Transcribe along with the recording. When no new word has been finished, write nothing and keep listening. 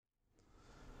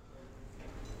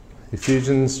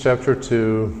Ephesians chapter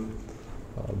 2,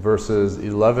 verses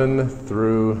 11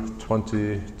 through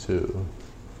 22.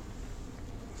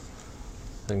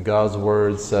 And God's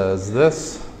word says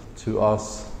this to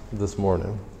us this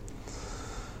morning.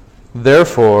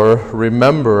 Therefore,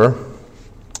 remember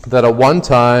that at one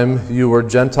time you were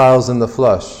Gentiles in the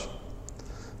flesh,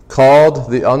 called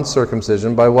the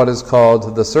uncircumcision by what is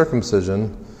called the circumcision,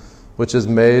 which is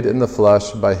made in the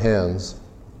flesh by hands.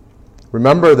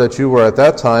 Remember that you were at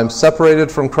that time separated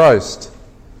from Christ,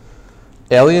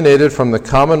 alienated from the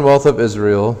commonwealth of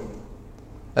Israel,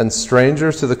 and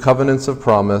strangers to the covenants of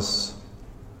promise,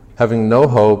 having no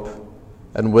hope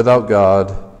and without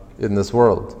God in this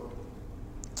world.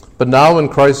 But now in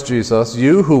Christ Jesus,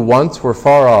 you who once were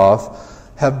far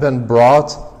off have been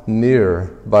brought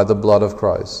near by the blood of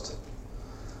Christ.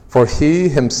 For he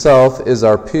himself is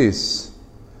our peace,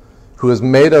 who has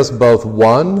made us both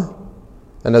one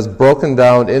and has broken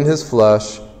down in his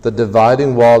flesh the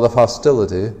dividing wall of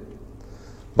hostility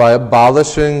by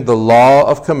abolishing the law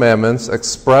of commandments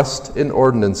expressed in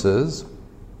ordinances,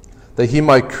 that he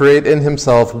might create in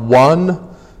himself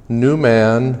one new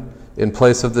man in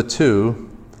place of the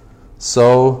two,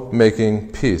 so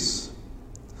making peace,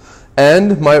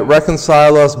 and might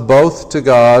reconcile us both to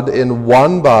God in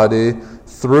one body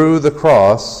through the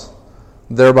cross,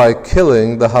 thereby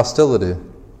killing the hostility.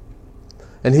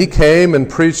 And he came and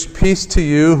preached peace to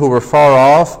you who were far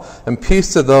off, and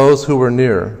peace to those who were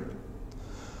near.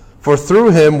 For through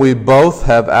him we both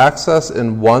have access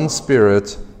in one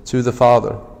Spirit to the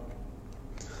Father.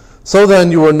 So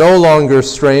then you are no longer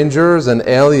strangers and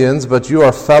aliens, but you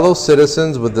are fellow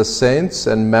citizens with the saints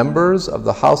and members of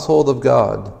the household of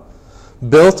God,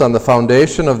 built on the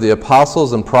foundation of the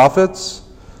apostles and prophets,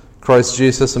 Christ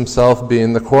Jesus himself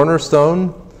being the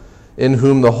cornerstone, in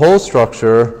whom the whole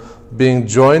structure, being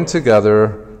joined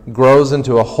together, grows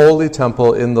into a holy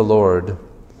temple in the Lord.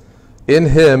 In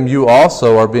him you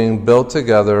also are being built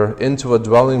together into a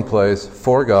dwelling place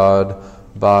for God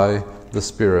by the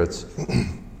Spirit.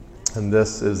 And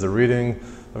this is the reading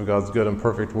of God's good and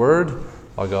perfect word.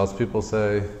 All God's people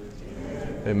say,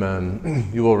 Amen.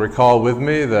 You will recall with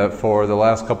me that for the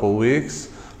last couple weeks,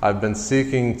 I've been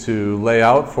seeking to lay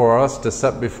out for us, to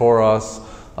set before us,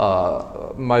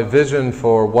 my vision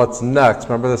for what's next.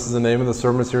 Remember, this is the name of the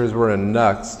sermon series we're in,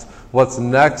 Next. What's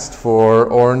next for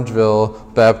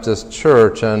Orangeville Baptist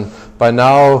Church? And by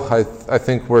now, I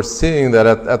think we're seeing that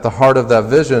at the heart of that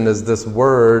vision is this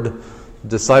word,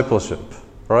 discipleship,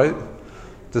 right?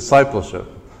 Discipleship.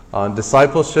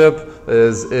 Discipleship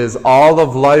is all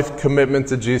of life commitment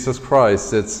to Jesus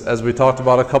Christ. It's, as we talked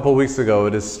about a couple weeks ago,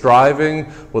 it is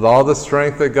striving with all the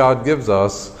strength that God gives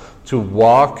us to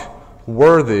walk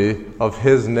worthy of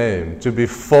his name, to be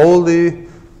fully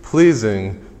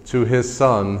pleasing to his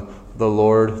Son, the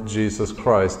Lord Jesus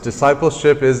Christ.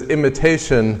 Discipleship is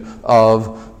imitation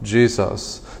of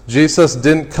Jesus. Jesus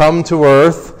didn't come to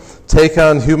earth, take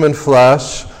on human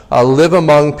flesh, live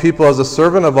among people as a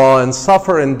servant of all, and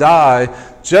suffer and die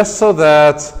just so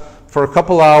that for a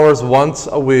couple hours once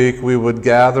a week we would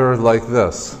gather like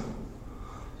this.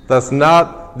 That's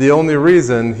not the only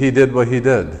reason he did what he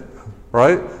did,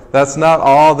 right? That's not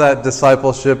all that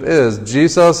discipleship is.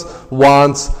 Jesus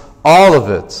wants all of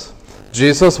it.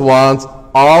 Jesus wants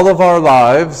all of our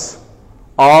lives,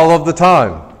 all of the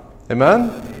time.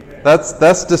 Amen?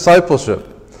 That's discipleship.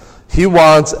 He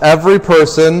wants every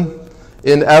person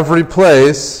in every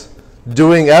place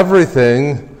doing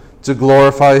everything to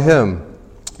glorify him.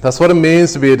 That's what it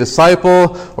means to be a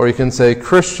disciple, or you can say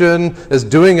Christian, is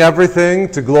doing everything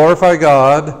to glorify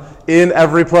God in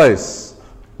every place.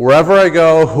 Wherever I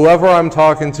go, whoever I'm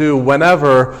talking to,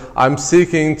 whenever, I'm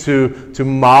seeking to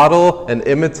model and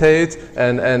imitate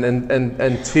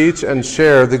and teach and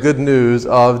share the good news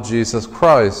of Jesus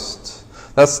Christ.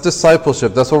 That's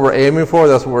discipleship. That's what we're aiming for.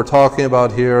 That's what we're talking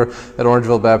about here at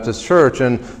Orangeville Baptist Church.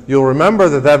 And you'll remember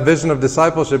that vision of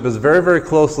discipleship is very, very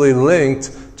closely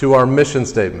linked to our mission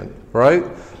statement, right?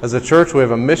 As a church, we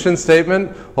have a mission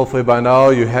statement. Hopefully by now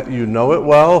you know it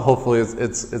well. Hopefully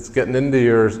it's getting into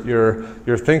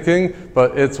your thinking.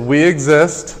 But it's we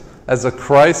exist as a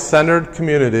Christ-centered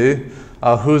community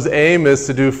whose aim is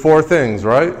to do four things,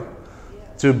 right?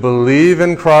 To believe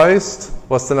in Christ.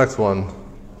 What's the next one?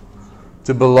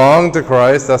 To belong to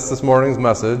Christ. That's this morning's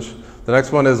message. The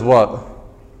next one is what?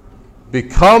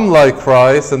 Become like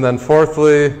Christ. And then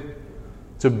fourthly,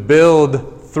 to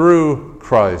build through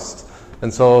Christ.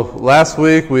 And so last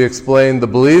week we explained the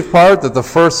believe part, that the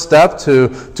first step to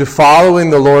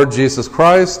following the Lord Jesus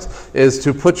Christ is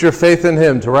to put your faith in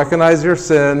him, to recognize your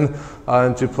sin,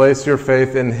 and to place your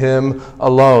faith in Him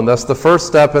alone. That's the first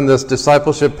step in this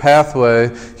discipleship pathway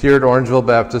here at Orangeville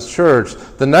Baptist Church.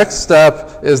 The next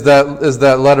step is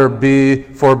that letter B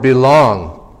for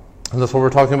belong. And that's what we're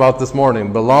talking about this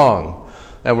morning, belong.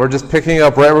 And we're just picking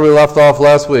up right where we left off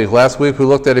last week. Last week we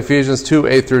looked at Ephesians 2,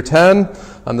 8 through 10.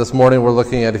 And this morning we're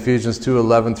looking at Ephesians 2,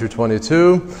 11 through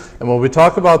 22. And when we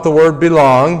talk about the word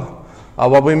belong,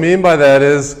 what we mean by that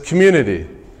is community.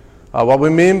 What we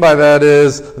mean by that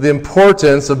is the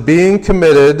importance of being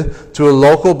committed to a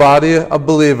local body of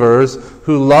believers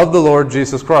who love the Lord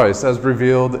Jesus Christ as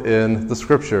revealed in the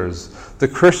Scriptures. The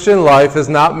Christian life is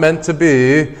not meant to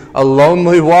be a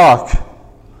lonely walk.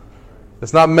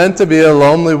 It's not meant to be a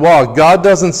lonely walk. God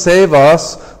doesn't save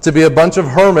us to be a bunch of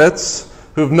hermits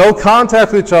who have no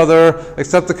contact with each other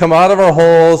except to come out of our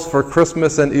holes for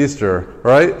Christmas and Easter,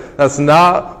 right? That's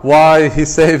not why He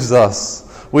saves us.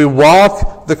 We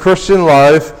walk the Christian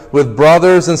life with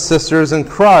brothers and sisters in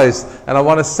Christ. And I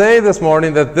want to say this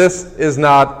morning that this is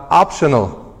not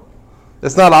optional.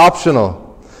 It's not optional.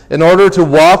 In order to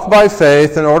walk by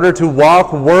faith, in order to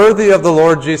walk worthy of the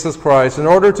Lord Jesus Christ, in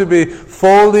order to be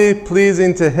fully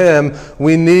pleasing to Him,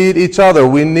 we need each other.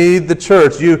 We need the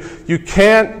church. You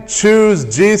can't choose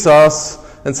Jesus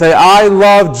and say, I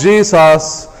love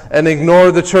Jesus, and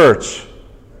ignore the church.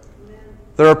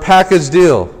 They're a package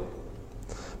deal.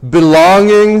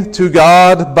 Belonging to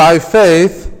God by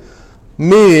faith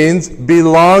means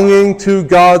belonging to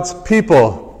God's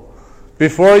people.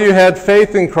 Before you had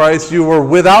faith in Christ, you were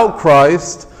without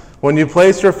Christ. When you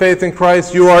place your faith in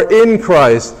Christ, you are in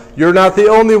Christ. You're not the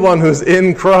only one who's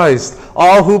in Christ.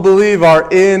 All who believe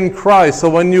are in Christ.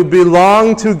 So when you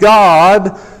belong to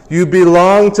God, you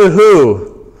belong to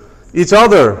who? Each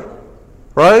other.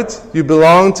 Right? You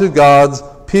belong to God's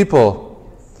people.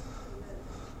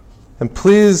 And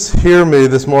please hear me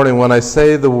this morning when I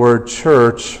say the word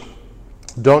church.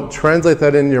 Don't translate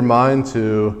that in your mind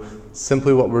to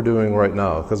simply what we're doing right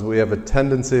now, because we have a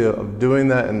tendency of doing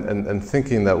that and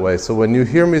thinking that way. So when you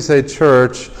hear me say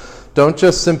church, don't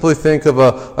just simply think of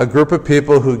a group of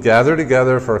people who gather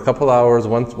together for a couple hours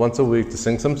once a week to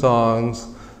sing some songs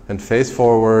and face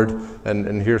forward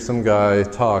and hear some guy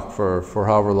talk for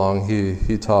however long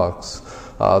he talks.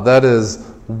 That is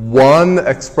one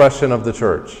expression of the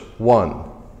church. One.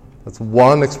 That's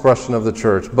one expression of the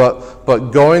church.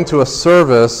 But going to a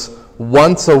service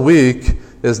once a week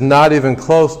is not even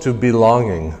close to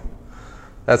belonging.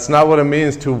 That's not what it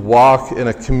means to walk in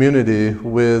a community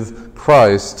with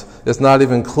Christ. It's not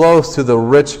even close to the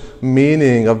rich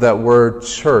meaning of that word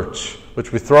church,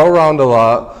 which we throw around a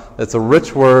lot. It's a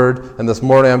rich word, and this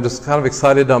morning I'm just kind of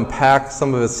excited to unpack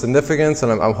some of its significance,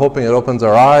 and I'm hoping it opens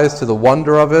our eyes to the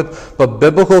wonder of it. But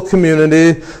biblical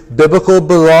community, biblical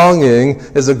belonging,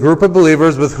 is a group of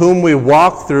believers with whom we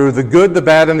walk through the good, the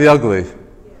bad, and the ugly.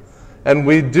 And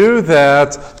we do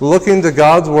that looking to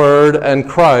God's Word and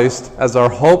Christ as our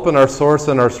hope and our source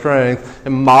and our strength,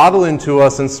 and modeling to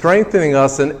us and strengthening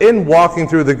us in walking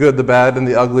through the good, the bad, and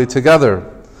the ugly together.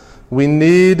 We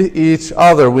need each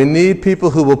other. We need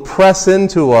people who will press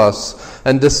into us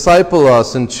and disciple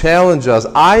us and challenge us.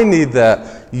 I need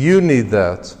that. You need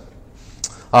that.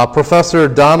 Professor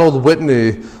Donald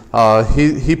Whitney,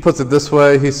 he puts it this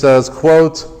way. He says,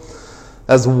 quote,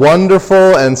 "As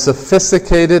wonderful and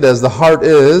sophisticated as the heart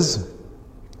is,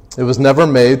 it was never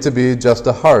made to be just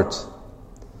a heart,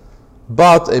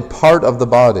 but a part of the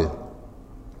body.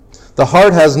 The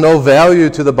heart has no value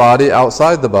to the body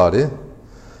outside the body,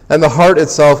 and the heart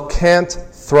itself can't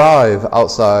thrive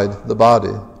outside the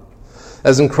body.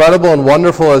 As incredible and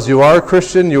wonderful as you are,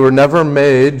 Christian, you were never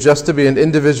made just to be an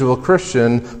individual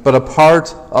Christian, but a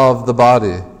part of the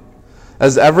body.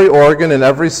 As every organ and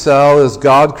every cell is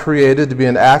God created to be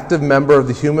an active member of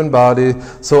the human body,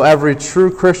 so every true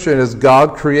Christian is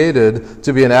God created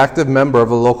to be an active member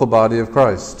of a local body of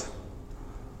Christ."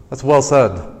 That's well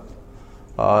said.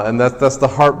 And that's the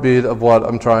heartbeat of what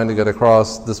I'm trying to get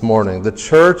across this morning. The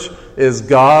church is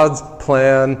God's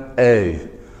plan A,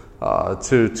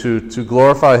 to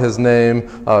glorify His name,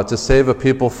 to save a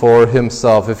people for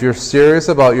Himself. If you're serious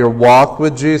about your walk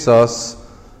with Jesus,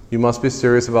 you must be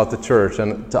serious about the church.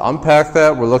 And to unpack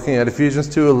that, we're looking at Ephesians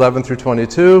 2, 11 through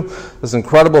 22. This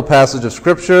incredible passage of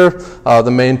Scripture.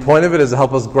 The main point of it is to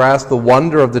help us grasp the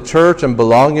wonder of the church and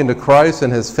belonging to Christ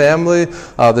and His family.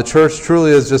 The church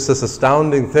truly is just this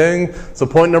astounding thing. So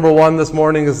point number one this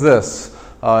morning is this.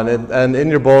 And in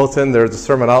your bulletin, there's the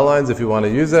sermon outlines if you want to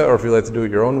use it, or if you like to do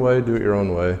it your own way, do it your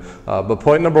own way. But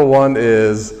point number one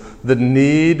is the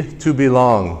need to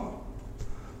belong.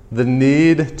 The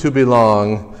need to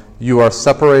belong. You are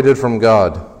separated from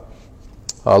God.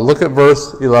 Look at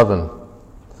verse 11.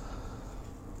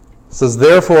 It says,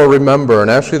 therefore remember, and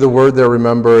actually the word there,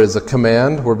 remember, is a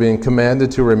command. We're being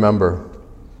commanded to remember.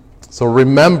 So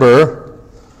remember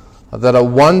that at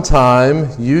one time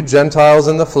you Gentiles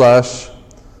in the flesh,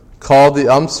 called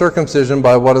the uncircumcision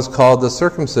by what is called the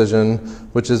circumcision,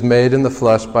 which is made in the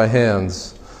flesh by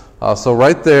hands. So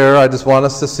right there, I just want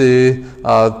us to see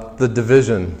the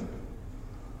division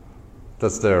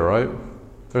that's there, right?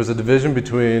 There's a division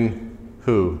between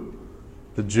who?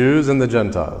 The Jews and the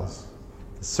Gentiles.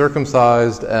 The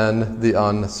circumcised and the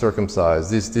uncircumcised.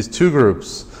 These two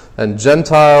groups. And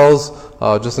Gentiles,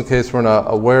 just in case we're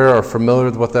not aware or familiar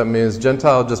with what that means,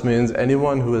 Gentile just means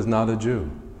anyone who is not a Jew.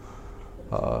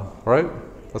 Right?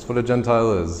 That's what a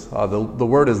Gentile is. The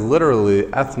word is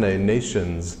literally ethne,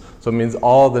 nations. So it means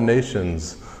all the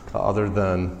nations other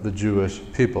than the Jewish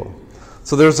people.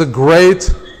 So there's a great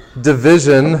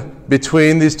division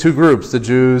between these two groups, the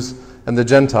Jews and the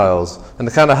Gentiles. And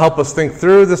to kind of help us think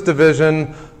through this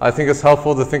division, I think it's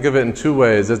helpful to think of it in two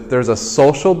ways. There's a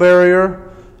social barrier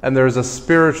and there's a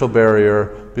spiritual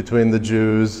barrier between the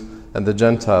Jews and the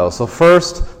Gentiles. So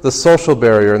first, the social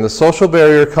barrier. And the social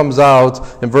barrier comes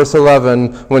out in verse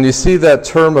 11 when you see that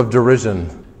term of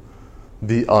derision,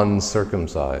 the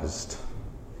uncircumcised.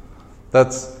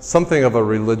 That's something of a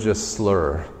religious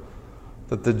slur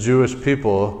that the Jewish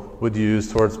people would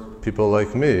use towards people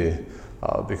like me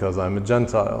because I'm a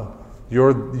Gentile.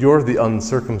 You're the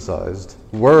uncircumcised.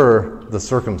 We're the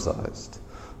circumcised,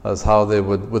 as how they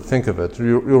would think of it.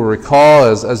 You'll recall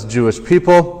as Jewish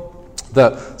people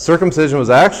that circumcision was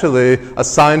actually a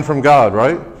sign from God,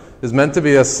 right? Is meant to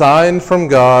be a sign from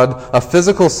God, a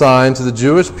physical sign to the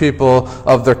Jewish people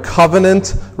of their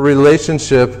covenant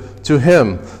relationship to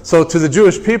Him. So to the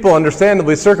Jewish people,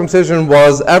 understandably, circumcision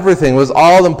was everything, was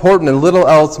all important, and little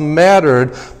else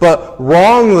mattered. But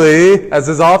wrongly, as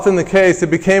is often the case,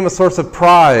 it became a source of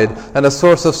pride and a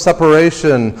source of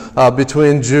separation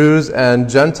between Jews and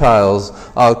Gentiles.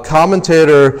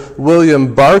 Commentator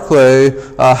William Barclay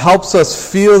helps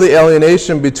us feel the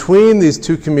alienation between these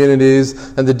two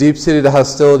communities and the deep-seated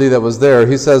hostility that was there.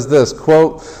 He says this,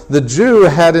 quote, "The Jew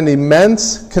had an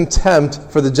immense contempt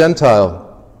for the Gentile.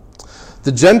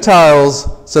 The Gentiles,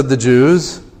 said the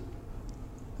Jews,"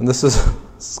 and this is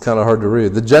kind of hard to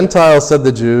read. "The Gentiles, said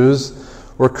the Jews,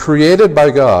 were created by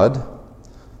God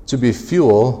to be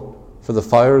fuel for the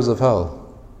fires of hell.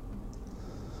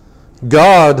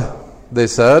 God," they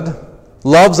said,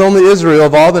 "loves only Israel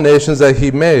of all the nations that He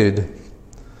made."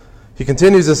 He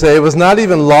continues to say, "It was not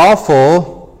even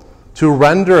lawful to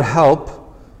render help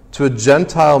to a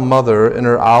Gentile mother in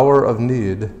her hour of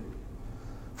need,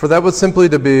 for that would simply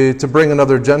be to bring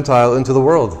another Gentile into the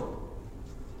world."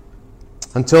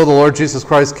 Until the Lord Jesus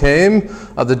Christ came,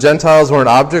 the Gentiles were an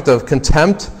object of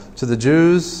contempt to the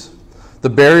Jews.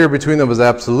 The barrier between them was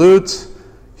absolute.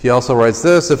 He also writes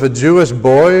this, if a Jewish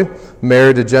boy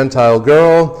married a Gentile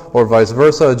girl, or vice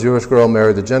versa, a Jewish girl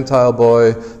married a Gentile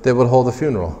boy, they would hold a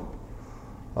funeral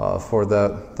for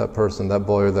that person, that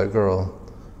boy or that girl.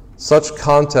 Such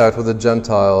contact with a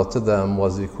Gentile to them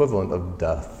was the equivalent of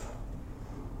death.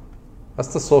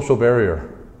 That's the social barrier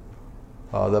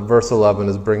that verse 11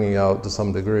 is bringing out to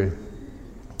some degree.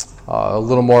 A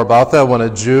little more about that. When a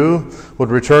Jew would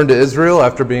return to Israel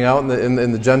after being out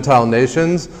in the Gentile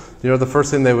nations, the first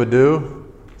thing they would do,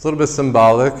 it's a little bit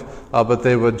symbolic, but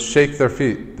they would shake their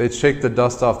feet. They'd shake the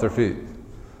dust off their feet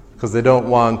because they don't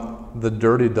want the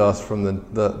dirty dust from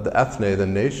the ethne, the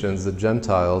nations, the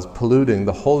Gentiles, polluting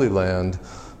the Holy Land,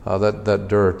 that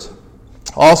dirt.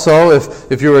 Also,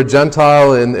 if you were a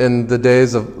Gentile in the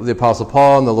days of the Apostle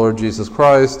Paul and the Lord Jesus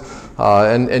Christ,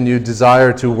 and you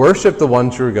desire to worship the one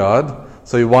true God,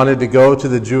 so you wanted to go to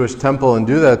the Jewish temple and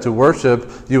do that to worship,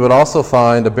 you would also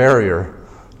find a barrier.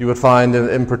 You would find,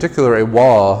 in particular, a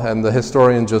wall, and the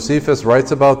historian Josephus writes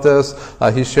about this.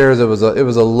 He shares it was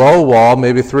a low wall,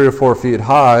 maybe 3 or 4 feet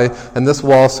high, and this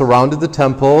wall surrounded the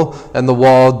temple, and the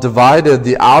wall divided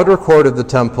the outer court of the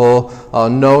temple,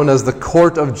 known as the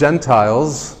Court of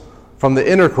Gentiles, from the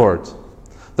inner court.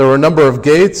 There were a number of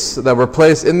gates that were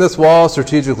placed in this wall,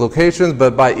 strategic locations,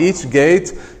 but by each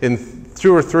gate, in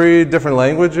 2 or 3 different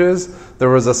languages, there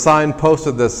was a sign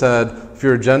posted that said, if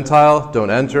you're a Gentile,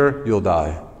 don't enter, you'll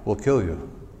die. We'll kill you.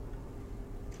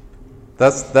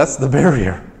 That's the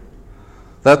barrier.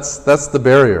 That's the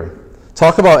barrier.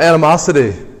 Talk about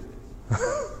animosity.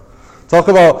 Talk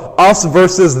about us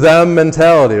versus them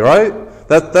mentality, right?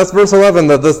 That's verse 11,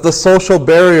 the social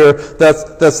barrier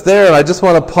that's there. And I just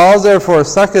want to pause there for a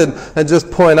second and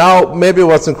just point out maybe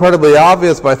what's incredibly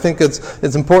obvious, but I think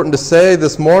it's important to say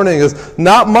this morning is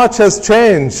not much has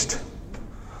changed.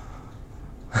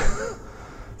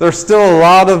 There's still a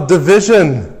lot of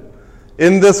division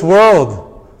in this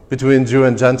world. between Jew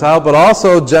and Gentile, but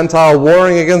also Gentile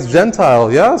warring against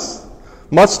Gentile, yes?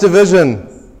 Much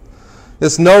division.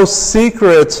 It's no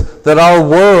secret that our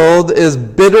world is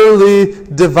bitterly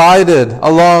divided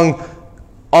along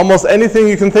almost anything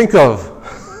you can think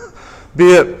of,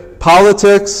 be it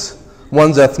politics,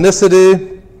 one's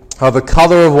ethnicity, the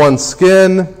color of one's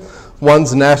skin,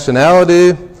 one's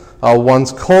nationality,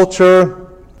 one's culture,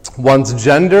 one's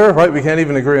gender, right? We can't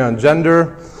even agree on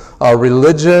gender,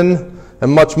 religion,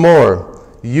 and much more.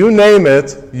 You name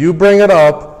it, you bring it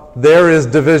up, there is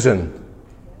division.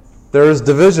 There is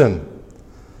division.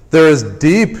 There is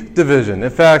deep division.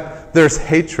 In fact, there's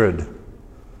hatred.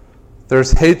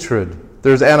 There's hatred.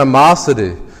 There's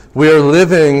animosity. We are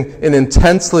living in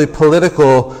intensely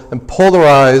political and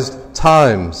polarized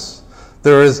times.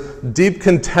 There is deep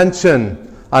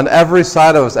contention on every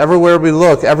side of us. Everywhere we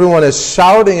look, everyone is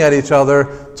shouting at each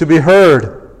other to be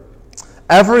heard.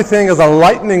 Everything is a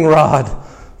lightning rod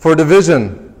for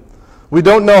division. We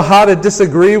don't know how to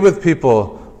disagree with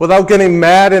people without getting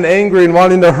mad and angry and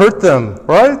wanting to hurt them,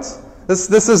 right? This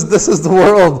is the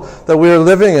world that we are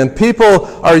living in. People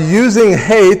are using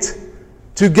hate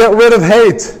to get rid of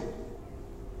hate.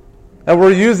 And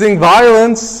we're using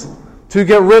violence to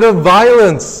get rid of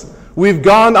violence. We've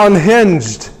gone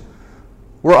unhinged.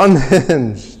 We're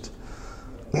unhinged.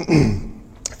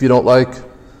 If you don't like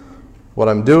what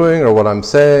I'm doing or what I'm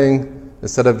saying,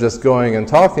 instead of just going and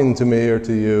talking to me or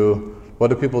to you, what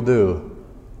do people do?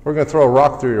 We're going to throw a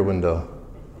rock through your window,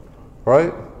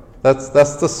 right? That's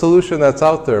the solution that's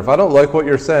out there. If I don't like what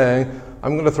you're saying,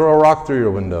 I'm going to throw a rock through your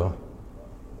window.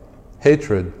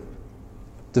 Hatred,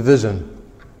 division,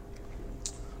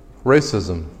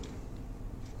 racism,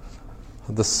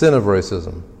 the sin of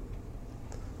racism.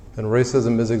 And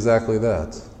racism is exactly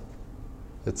that.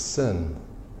 It's sin.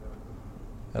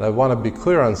 And I want to be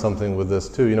clear on something with this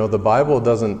too. You know, the Bible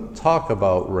doesn't talk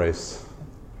about race.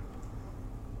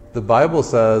 The Bible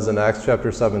says in Acts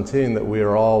chapter 17 that we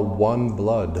are all one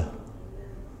blood.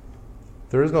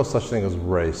 There is no such thing as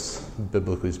race,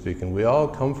 biblically speaking. We all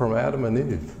come from Adam and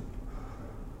Eve.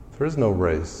 There is no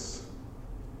race.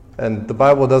 And the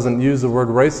Bible doesn't use the word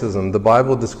racism. The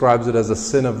Bible describes it as a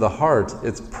sin of the heart.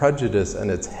 It's prejudice and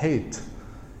it's hate.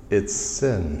 It's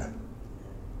sin.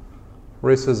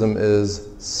 Racism is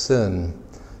sin.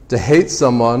 To hate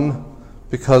someone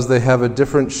because they have a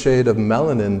different shade of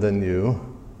melanin than you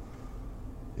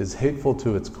is hateful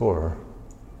to its core.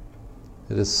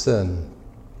 It is sin.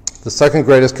 The second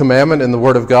greatest commandment in the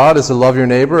Word of God is to love your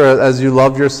neighbor as you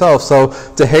love yourself. So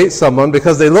to hate someone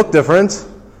because they look different,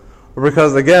 or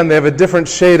because, again, they have a different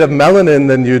shade of melanin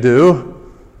than you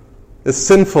do, is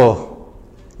sinful.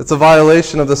 It's a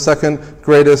violation of the second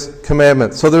greatest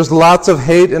commandment. So there's lots of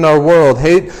hate in our world.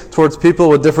 Hate towards people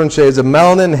with different shades of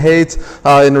melanin. Hate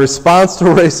in response to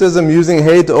racism. Using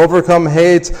hate to overcome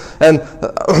hate. And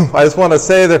I just want to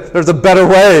say that there's a better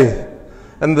way.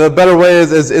 And the better way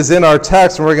is in our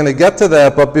text, and we're going to get to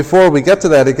that. But before we get to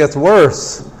that, it gets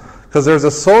worse. Because there's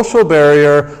a social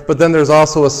barrier, but then there's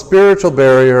also a spiritual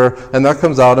barrier, and that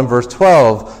comes out in verse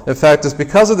 12. In fact, it's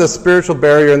because of the spiritual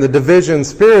barrier and the division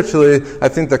spiritually, I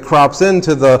think, that crops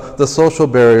into the social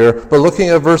barrier. But looking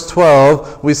at verse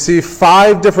 12, we see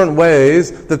 5 different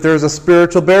ways that there's a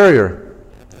spiritual barrier.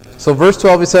 So verse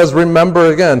 12, he says,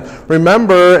 remember again.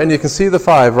 Remember, and you can see the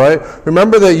 5, right?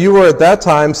 Remember that you were at that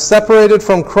time separated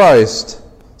from Christ.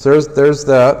 So there's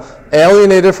that.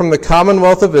 Alienated from the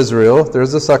commonwealth of Israel,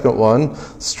 there's the second one.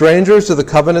 Strangers to the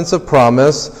covenants of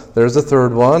promise, there's the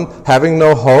third one. Having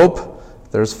no hope,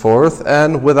 there's fourth.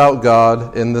 And without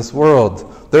God in this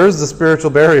world. There's the spiritual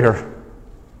barrier.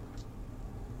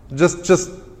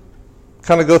 Just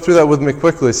kind of go through that with me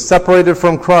quickly. Separated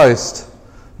from Christ.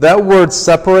 That word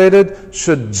separated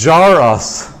should jar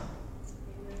us.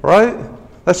 Right?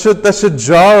 That should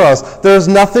jar us. There's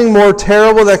nothing more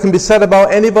terrible that can be said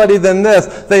about anybody than this.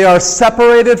 They are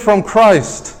separated from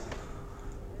Christ.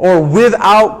 Or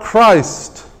without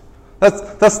Christ.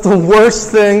 That's the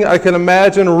worst thing I can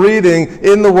imagine reading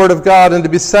in the Word of God and to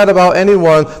be said about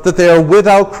anyone, that they are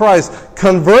without Christ.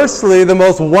 Conversely, the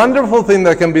most wonderful thing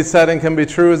that can be said and can be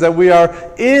true is that we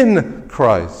are in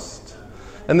Christ.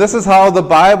 And this is how the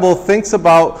Bible thinks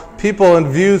about people and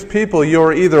views people. You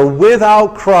are either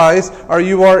without Christ or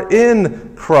you are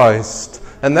in Christ.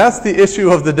 And that's the issue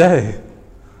of the day.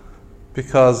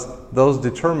 Because those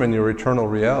determine your eternal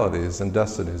realities and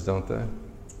destinies, don't they?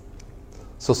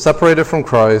 So separated from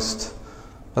Christ,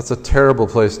 that's a terrible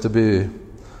place to be.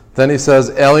 Then he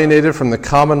says, alienated from the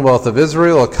commonwealth of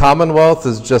Israel. A commonwealth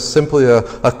is just simply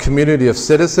a community of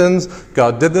citizens.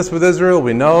 God did this with Israel.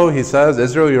 We know. He says,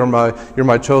 Israel, you're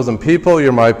my chosen people.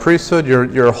 You're my priesthood.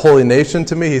 You're a holy nation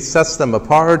to me. He sets them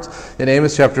apart. In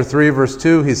Amos chapter 3, verse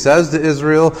 2, he says to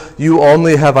Israel, you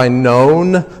only have I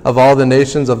known of all the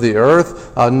nations of the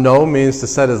earth. Know means to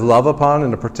set his love upon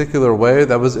in a particular way.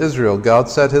 That was Israel. God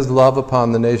set his love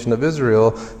upon the nation of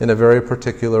Israel in a very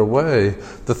particular way.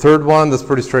 The third one that's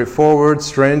pretty straightforward,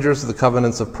 strangers to the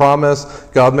covenants of promise.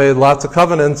 God made lots of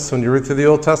covenants. When you read through the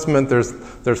Old Testament, there's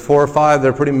 4 or 5.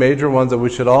 They're pretty major ones that we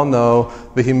should all know.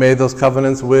 But he made those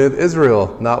covenants with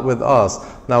Israel, not with us.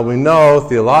 Now we know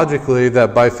theologically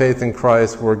that by faith in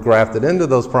Christ we're grafted into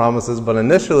those promises, but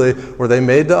initially, were they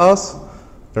made to us?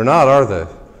 They're not, are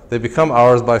they? They become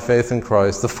ours by faith in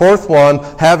Christ. The fourth one,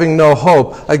 having no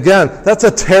hope. Again, that's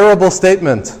a terrible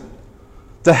statement.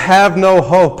 To have no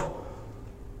hope.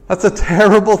 That's a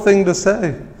terrible thing to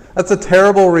say. That's a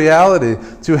terrible reality.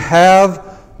 To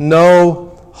have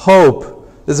no hope.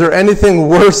 Is there anything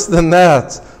worse than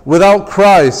that? Without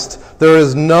Christ, there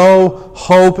is no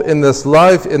hope in this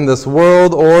life, in this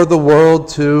world, or the world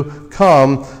to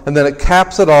come. And then it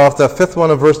caps it off, that fifth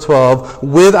one of verse 12,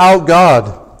 without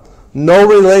God. No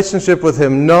relationship with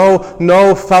him,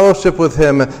 no fellowship with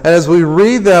him. And as we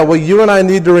read that, what you and I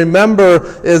need to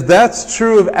remember is that's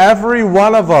true of every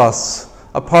one of us,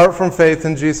 apart from faith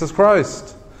in Jesus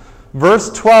Christ.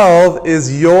 Verse 12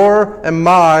 is your and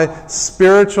my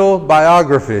spiritual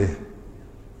biography.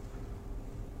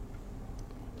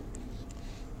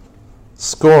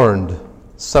 Scorned,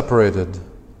 separated,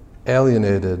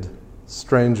 alienated,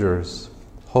 strangers,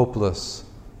 hopeless,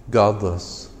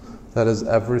 godless. That is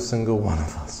every single one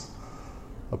of us,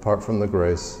 apart from the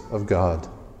grace of God.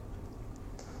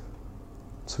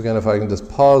 So again, if I can just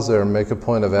pause there and make a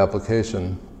point of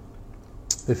application.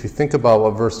 If you think about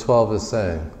what verse 12 is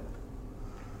saying,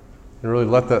 and really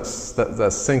let that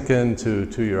sink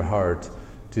into your heart,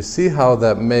 do you see how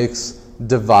that makes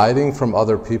dividing from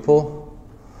other people,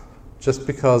 just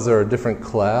because they're a different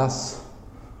class,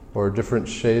 or a different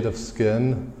shade of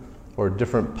skin, or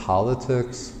different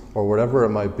politics, or whatever it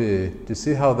might be, do you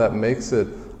see how that makes it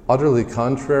utterly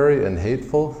contrary and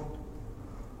hateful?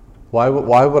 Why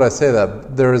would I say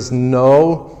that? There is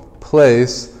no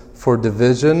place for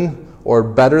division or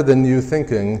better than you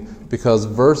thinking, because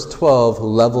verse 12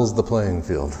 levels the playing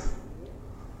field.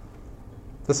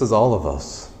 This is all of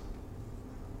us,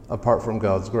 apart from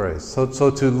God's grace.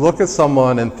 So to look at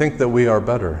someone and think that we are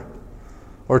better,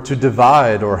 or to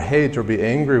divide or hate or be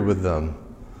angry with them,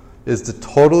 is to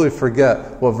totally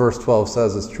forget what verse 12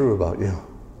 says is true about you.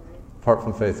 Apart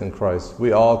from faith in Christ,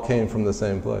 we all came from the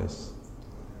same place.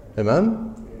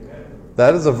 Amen?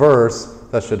 That is a verse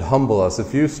that should humble us.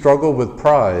 If you struggle with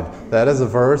pride, that is a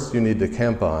verse you need to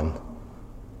camp on.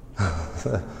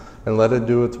 And let it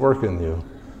do its work in you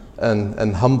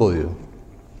and humble you.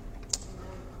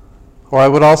 Or I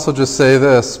would also just say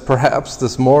this, perhaps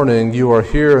this morning you are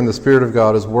here and the Spirit of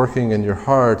God is working in your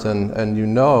heart, and you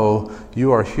know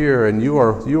you are here and you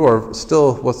are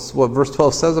still, what verse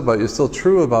 12 says about you is still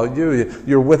true about you.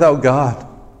 You're without God.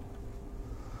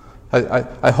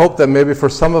 I hope that maybe for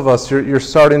some of us you're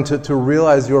starting to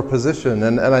realize your position,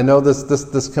 and I know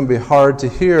this can be hard to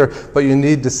hear, but you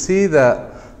need to see that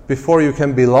before you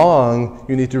can belong,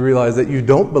 you need to realize that you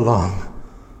don't belong.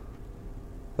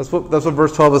 That's what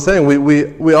verse 12 is saying.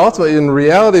 We ultimately, in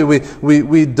reality,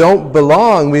 we don't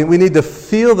belong. We need to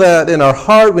feel that in our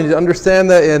heart. We need to understand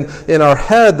that in our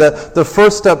head, that the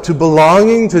first step to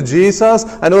belonging to Jesus,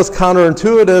 I know it's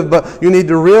counterintuitive, but you need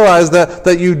to realize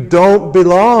that you don't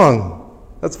belong.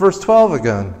 That's verse 12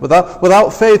 again.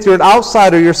 Without faith, you're an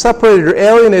outsider, you're separated, you're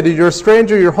alienated, you're a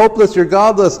stranger, you're hopeless, you're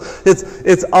godless.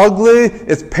 It's ugly,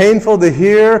 it's painful to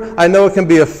hear. I know it can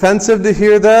be offensive to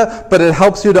hear that, but it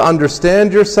helps you to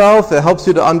understand yourself. It helps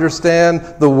you to understand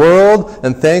the world.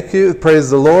 And thank you, praise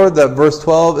the Lord, that verse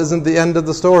 12 isn't the end of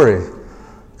the story.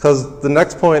 Because the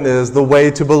next point is the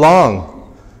way to belong.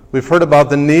 We've heard about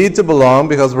the need to belong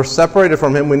because we're separated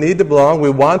from Him. We need to belong. We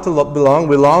want to belong.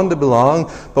 We long to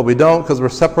belong, but we don't because we're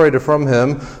separated from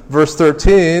Him. Verse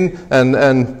 13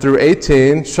 and through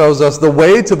 18 shows us the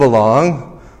way to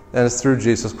belong, and it's through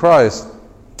Jesus Christ.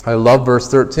 I love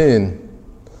verse 13.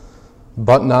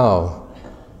 But now.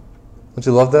 Don't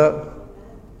you love that?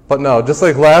 But now, just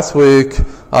like last week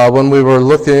when we were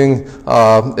looking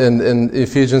in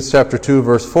Ephesians chapter 2,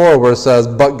 verse 4, where it says,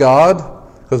 but God,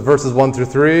 because verses 1 through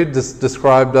 3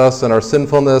 described us and our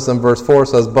sinfulness, and verse 4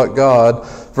 says, but God.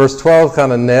 Verse 12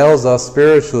 kind of nails us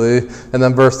spiritually, and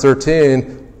then verse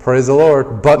 13, praise the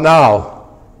Lord, but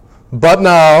now,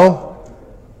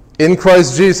 in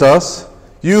Christ Jesus,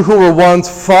 You who were once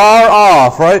far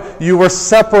off, right? You were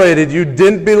separated. You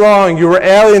didn't belong. You were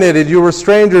alienated. You were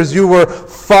strangers. You were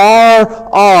far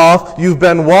off. You've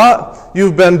been what?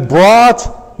 You've been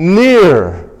brought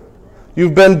near.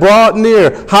 You've been brought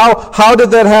near. How did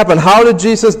that happen? How did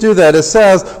Jesus do that? It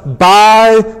says,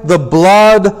 by the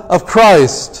blood of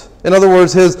Christ. In other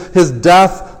words, his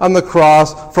death on the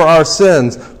cross for our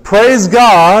sins. Praise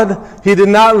God, He did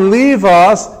not leave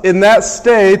us in that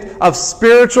state of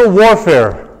spiritual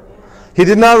warfare. He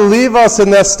did not leave us in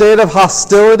that state of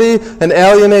hostility and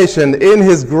alienation. In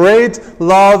His great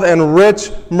love and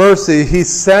rich mercy, He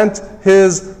sent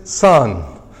His Son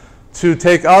to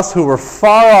take us who were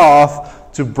far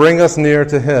off to bring us near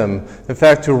to Him. In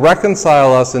fact, to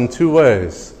reconcile us in two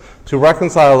ways. To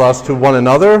reconcile us to one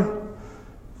another,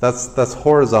 that's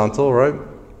horizontal, right?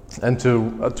 And to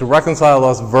reconcile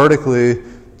us vertically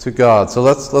to God. So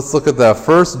let's look at that.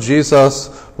 First,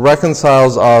 Jesus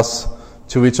reconciles us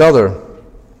to each other.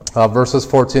 Verses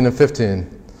 14 and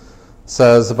 15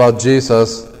 says about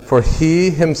Jesus, for He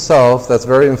Himself, that's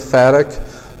very emphatic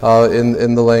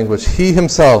in the language, He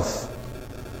Himself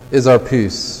is our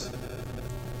peace,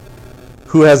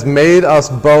 who has made us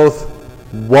both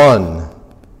one,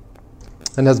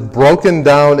 and has broken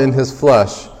down in His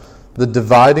flesh the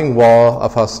dividing wall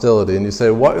of hostility. And you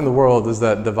say, what in the world is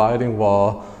that dividing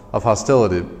wall of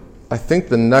hostility? I think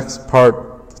the next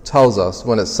part tells us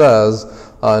when it says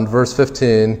in verse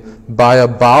 15, by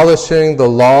abolishing the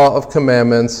law of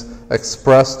commandments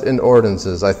expressed in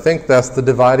ordinances. I think that's the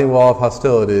dividing wall of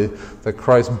hostility that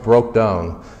Christ broke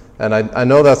down. And I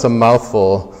know that's a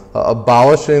mouthful,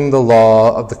 abolishing the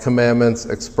law of the commandments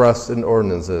expressed in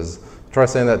ordinances. Try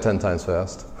saying that 10 times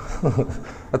fast.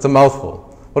 That's a mouthful.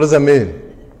 What does that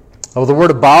mean? Well, the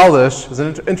word abolish is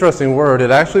an interesting word.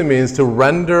 It actually means to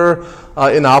render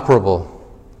inoperable.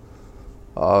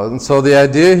 And so the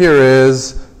idea here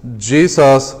is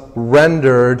Jesus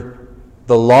rendered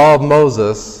the law of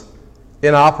Moses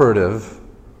inoperative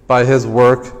by His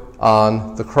work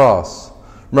on the cross.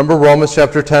 Remember Romans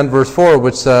chapter 10, verse 4,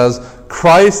 which says,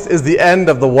 Christ is the end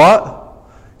of the what?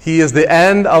 He is the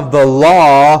end of the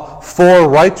law for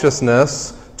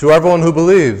righteousness to everyone who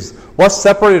believes. What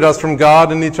separated us from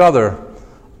God and each other?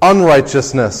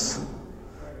 Unrighteousness.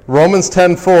 Romans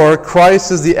 10:4,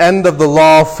 Christ is the end of the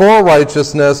law for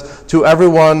righteousness to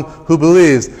everyone who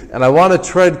believes. And I want to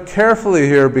tread carefully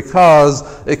here because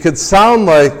it could sound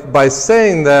like by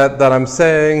saying that I'm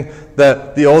saying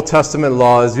that the Old Testament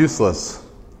law is useless.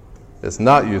 It's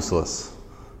not useless.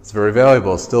 It's very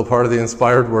valuable. It's still part of the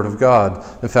inspired Word of God.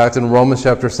 In fact, in Romans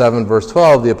chapter 7, verse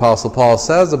 12, the Apostle Paul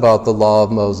says about the law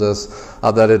of Moses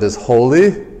that it is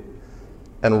holy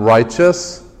and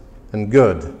righteous and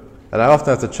good. And I often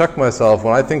have to check myself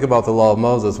when I think about the law of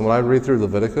Moses. When I read through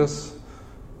Leviticus,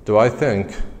 do I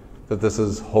think that this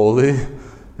is holy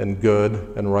and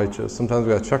good and righteous? Sometimes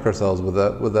we got to check ourselves with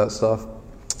that stuff.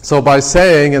 So by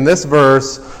saying in this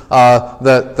verse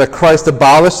that Christ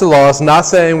abolished the law, it's not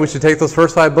saying we should take those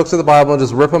first 5 books of the Bible and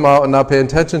just rip them out and not pay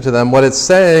attention to them. What it's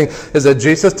saying is that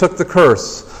Jesus took the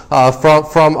curse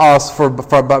from us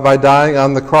by dying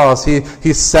on the cross.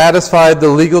 He satisfied the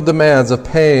legal demands of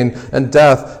pain and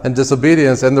death and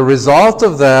disobedience. And the result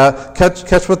of that,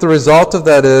 catch what the result of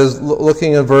that is,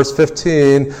 looking in verse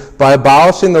 15, by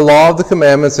abolishing the law of the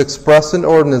commandments expressed in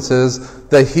ordinances,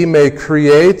 that He may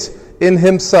create in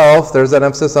Himself, there's that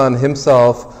emphasis on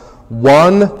Himself,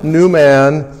 one new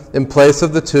man in place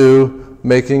of the two,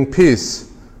 making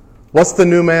peace. What's the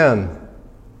new man?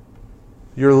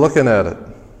 You're looking at it.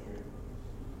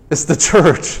 It's the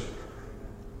church.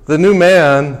 The new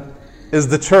man is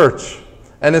the church.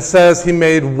 And it says He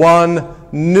made one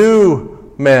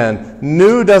new man.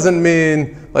 New doesn't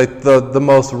mean like the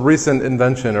most recent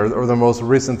invention or the most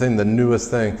recent thing, the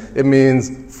newest thing. It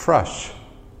means fresh.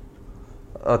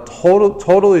 A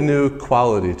totally new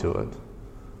quality to it,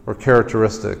 or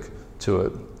characteristic to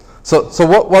it. So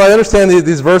what I understand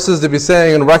these verses to be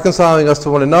saying and reconciling us to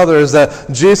one another is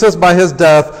that Jesus, by His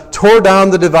death, tore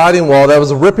down the dividing wall that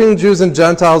was ripping Jews and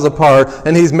Gentiles apart,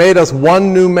 and He's made us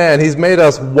one new man. He's made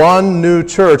us one new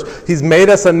church. He's made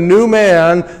us a new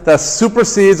man that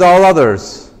supersedes all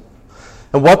others.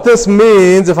 And what this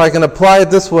means, if I can apply it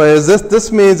this way, is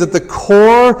this means that the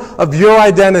core of your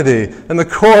identity and the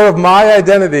core of my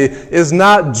identity is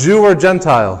not Jew or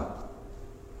Gentile.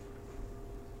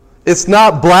 It's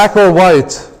not black or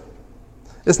white.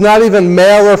 It's not even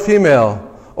male or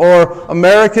female, or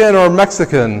American or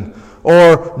Mexican,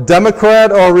 or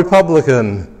Democrat or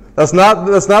Republican. That's not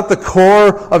the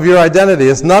core of your identity.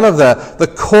 It's none of that. The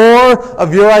core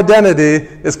of your identity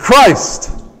is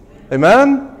Christ.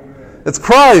 Amen? It's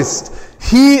Christ.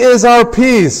 He is our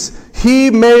peace.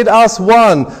 He made us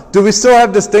one. Do we still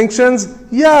have distinctions?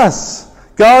 Yes.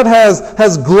 God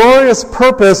has glorious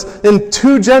purpose in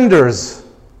two genders.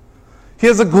 He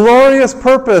has a glorious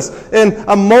purpose in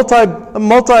a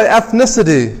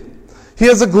multi-ethnicity. He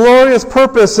has a glorious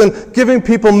purpose in giving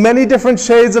people many different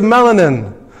shades of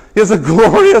melanin. He has a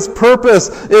glorious purpose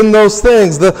in those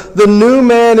things. The new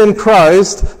man in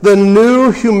Christ, the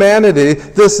new humanity,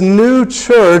 this new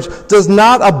church does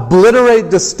not obliterate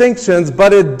distinctions,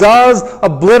 but it does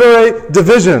obliterate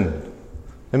division.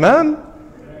 Amen?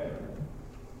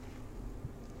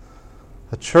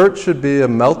 A church should be a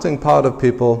melting pot of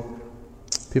people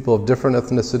of different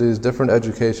ethnicities, different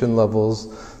education levels,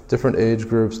 different age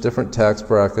groups, different tax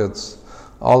brackets,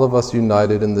 all of us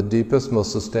united in the deepest,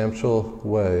 most substantial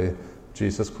way.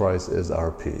 Jesus Christ is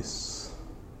our peace.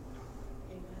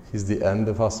 He's the end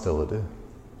of hostility,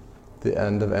 the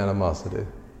end of animosity.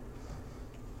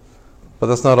 But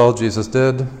that's not all Jesus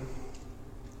did.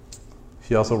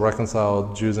 He also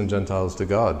reconciled Jews and Gentiles to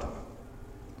God.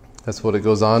 That's what it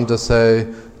goes on to say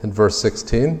in verse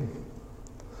 16,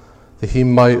 that he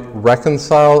might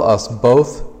reconcile us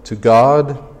both to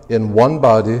God in one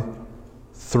body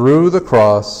through the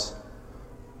cross,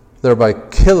 thereby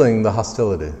killing the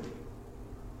hostility.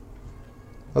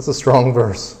 That's a strong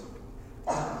verse.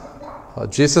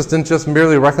 Jesus didn't just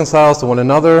merely reconcile us to one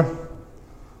another.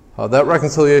 That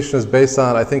reconciliation is based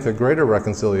on, I think, a greater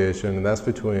reconciliation, and that's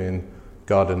between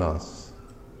God and us.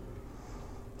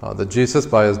 That Jesus,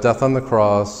 by his death on the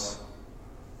cross,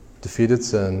 defeated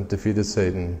sin, defeated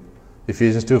Satan.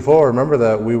 Ephesians 2:4, remember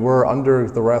that we were under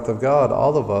the wrath of God,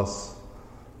 all of us,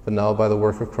 but now by the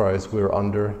work of Christ, we are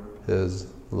under his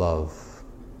love.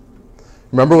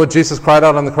 Remember what Jesus cried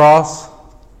out on the cross?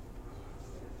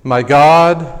 My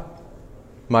God,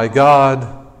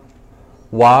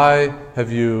 why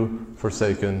have you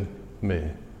forsaken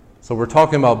me? So we're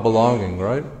talking about belonging,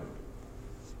 right?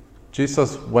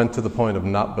 Jesus went to the point of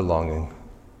not belonging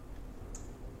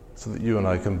so that you and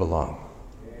I can belong.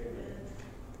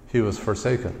 He was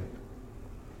forsaken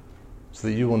so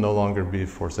that you will no longer be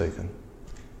forsaken.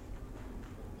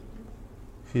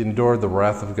 He endured the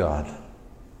wrath of God.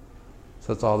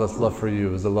 So that's all that's left for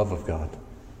you is the love of God.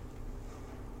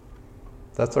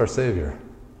 That's our Savior.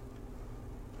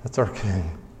 That's our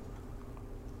King.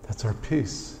 That's our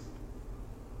peace.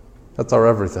 That's our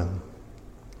everything.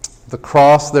 The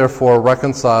cross, therefore,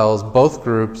 reconciles both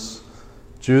groups,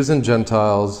 Jews and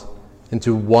Gentiles,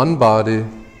 into one body,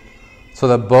 so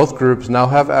that both groups now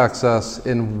have access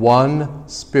in one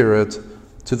Spirit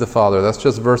to the Father. That's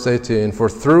just verse 18. For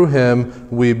through him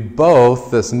we both,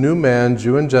 this new man,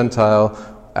 Jew and Gentile,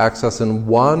 access in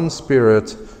one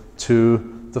Spirit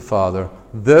to the Father.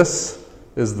 This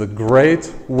is the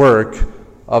great work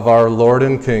of our Lord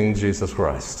and King, Jesus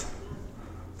Christ.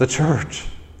 The church.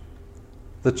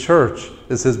 The church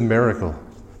is his miracle.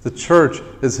 The church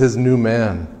is his new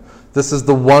man. This is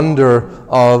the wonder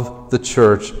of the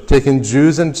church, taking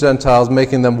Jews and Gentiles,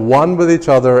 making them one with each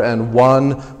other and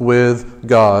one with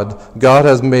God. God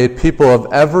has made people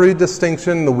of every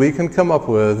distinction that we can come up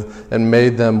with and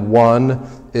made them one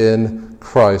in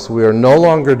Christ. We are no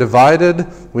longer divided.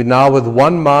 We now with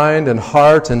one mind and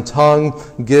heart and tongue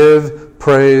give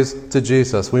praise to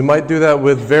Jesus. We might do that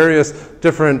with various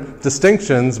different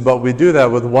distinctions, but we do that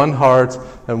with one heart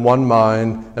and one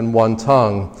mind and one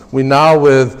tongue. We now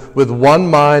with one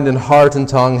mind and heart and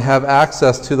tongue have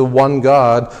access to the one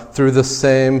God through the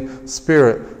same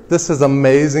Spirit. This is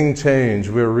amazing change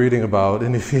we're reading about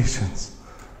in Ephesians.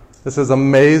 This is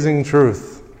amazing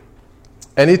truth.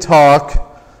 Any talk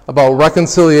about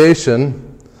reconciliation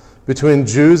between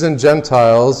Jews and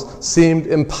Gentiles seemed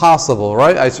impossible,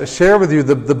 right? I share with you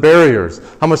the barriers,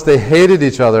 how much they hated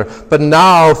each other. But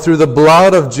now, through the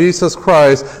blood of Jesus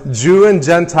Christ, Jew and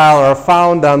Gentile are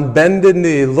found on bended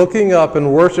knee, looking up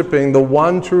and worshiping the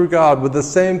one true God with the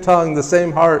same tongue, the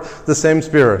same heart, the same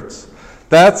Spirit.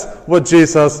 That's what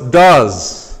Jesus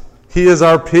does. He is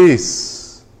our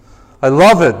peace. I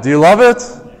love it. Do you love it?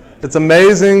 It's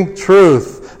amazing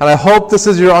truth. And I hope this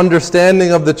is your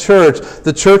understanding of the church.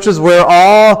 The church is where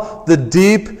all the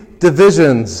deep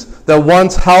divisions that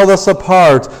once held us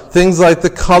apart, things like the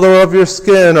color of your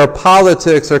skin or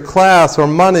politics or class or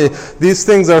money, these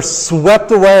things are swept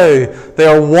away. They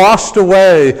are washed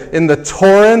away in the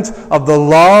torrent of the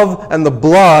love and the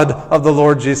blood of the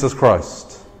Lord Jesus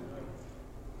Christ.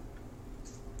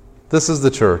 This is the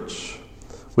church.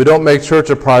 We don't make church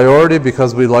a priority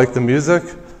because we like the music.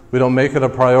 We don't make it a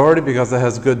priority because it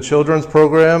has good children's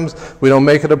programs. We don't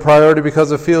make it a priority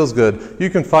because it feels good. You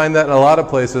can find that in a lot of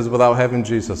places without having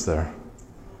Jesus there.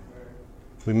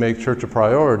 We make church a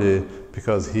priority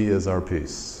because he is our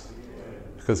peace.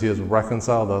 because he has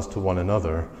reconciled us to one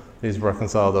another. He's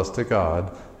reconciled us to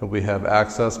God, and we have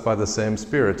access by the same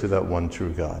Spirit to that one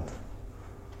true God.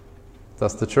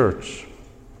 That's the church.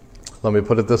 Let me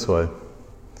put it this way.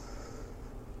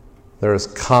 There is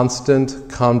constant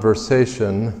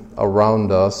conversation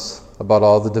around us about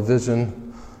all the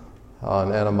division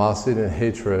and animosity and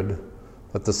hatred,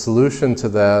 but the solution to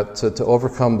that, to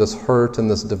overcome this hurt and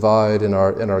this divide in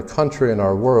our country and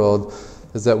our world,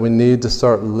 is that we need to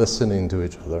start listening to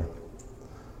each other,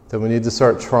 that we need to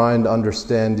start trying to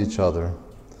understand each other,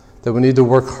 that we need to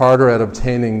work harder at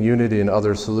obtaining unity and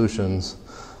other solutions.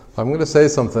 I'm going to say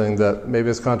something that maybe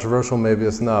is controversial, maybe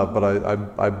it's not, but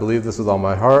I believe this with all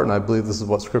my heart, and I believe this is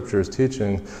what Scripture is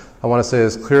teaching. I want to say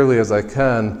as clearly as I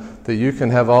can that you can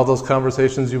have all those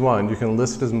conversations you want, you can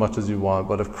listen as much as you want,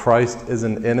 but if Christ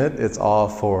isn't in it, it's all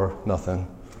for nothing.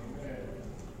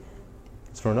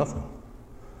 It's for nothing.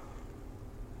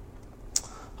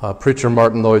 Preacher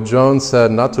Martin Lloyd-Jones said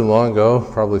not too long ago,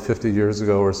 probably 50 years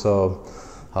ago or so,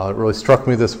 it really struck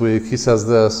me this week. He says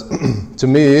this, to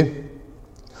me,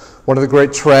 one of the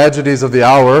great tragedies of the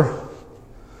hour,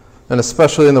 and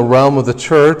especially in the realm of the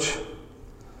church,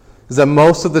 is that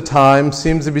most of the time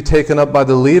seems to be taken up by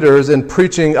the leaders in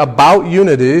preaching about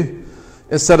unity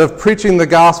instead of preaching the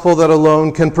gospel that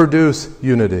alone can produce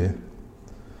unity.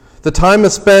 The time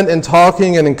is spent in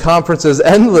talking and in conferences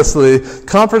endlessly,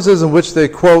 conferences in which they,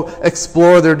 quote,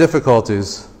 explore their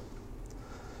difficulties.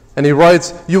 And he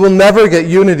writes, you will never get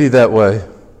unity that way.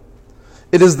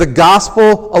 It is the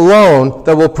gospel alone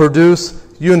that will produce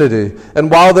unity.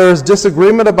 And while there is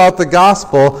disagreement about the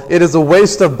gospel, it is a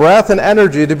waste of breath and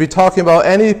energy to be talking about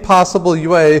any possible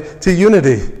way to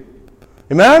unity.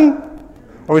 Amen?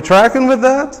 Are we tracking with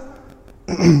that?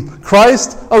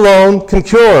 Christ alone can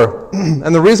cure.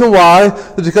 And the reason why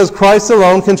is because Christ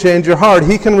alone can change your heart.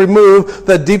 He can remove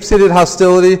that deep-seated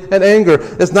hostility and anger.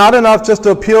 It's not enough just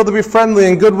to appeal to be friendly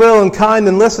and goodwill and kind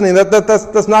and listening.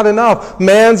 That's not enough.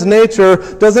 Man's nature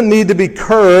doesn't need to be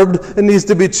curbed. It needs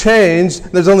to be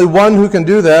changed. There's only one who can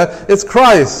do that. It's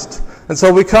Christ. And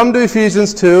so we come to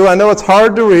Ephesians 2. I know it's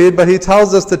hard to read, but he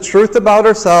tells us the truth about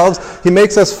ourselves. He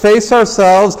makes us face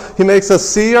ourselves. He makes us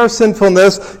see our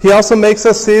sinfulness. He also makes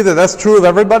us see that that's true of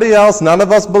everybody else. None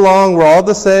of us belong. We're all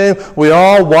the same. We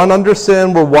all one under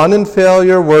sin. We're one in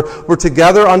failure. We're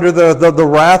together under the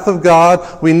wrath of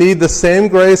God. We need the same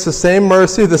grace, the same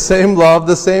mercy, the same love,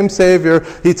 the same Savior.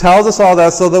 He tells us all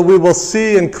that so that we will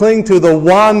see and cling to the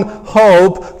one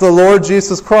hope, the Lord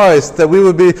Jesus Christ, that we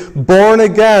would be born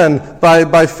again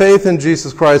by faith in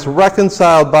Jesus Christ,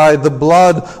 reconciled by the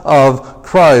blood of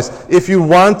Christ. If you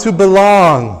want to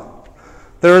belong,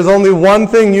 there is only one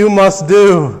thing you must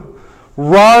do.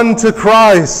 Run to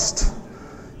Christ.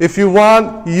 If you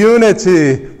want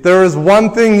unity, there is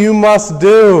one thing you must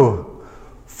do.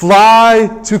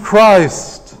 Fly to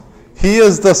Christ. He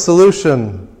is the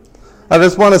solution. I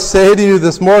just want to say to you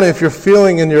this morning, if you're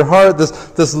feeling in your heart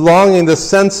this longing, this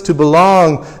sense to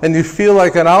belong, and you feel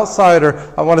like an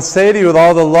outsider, I want to say to you with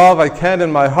all the love I can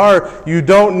in my heart, you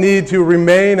don't need to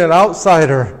remain an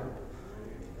outsider.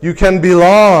 You can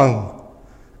belong.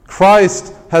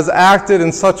 Christ has acted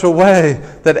in such a way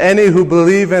that any who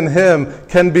believe in him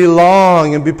can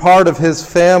belong and be part of his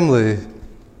family.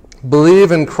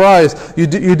 Believe in Christ. You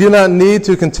do not need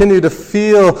to continue to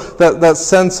feel that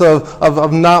sense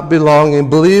of not belonging.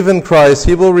 Believe in Christ.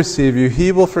 He will receive you.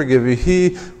 He will forgive you.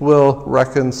 He will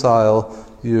reconcile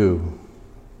you.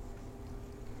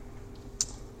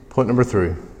 Point number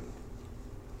 3.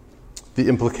 The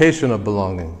implication of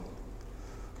belonging.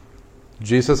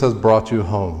 Jesus has brought you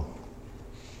home.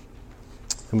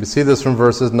 And we see this from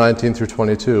verses 19 through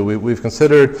 22. We've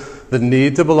considered the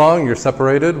need to belong. You're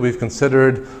separated. We've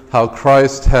considered how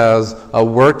Christ has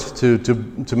worked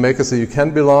to make us so you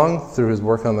can belong through his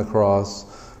work on the cross.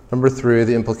 Number 3,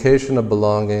 the implication of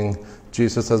belonging.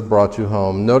 Jesus has brought you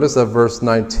home. Notice that verse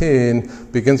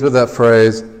 19 begins with that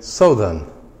phrase, so then.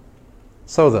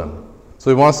 So then. So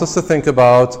he wants us to think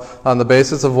about, on the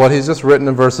basis of what he's just written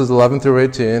in verses 11 through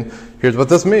 18, here's what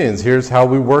this means. Here's how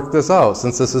we work this out.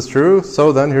 Since this is true,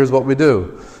 so then here's what we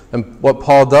do. And what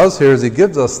Paul does here is he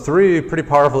gives us 3 pretty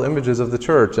powerful images of the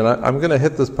church. And I'm going to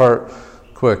hit this part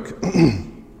quick.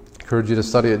 Encourage you to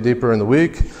study it deeper in the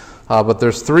week. But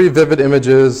there's 3 vivid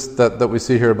images that we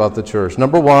see here about the church.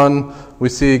 Number 1, we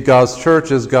see God's church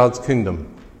as God's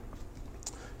kingdom.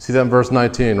 See that in verse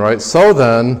 19, right? So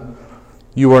then,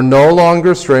 you are no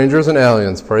longer strangers and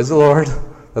aliens. Praise the Lord.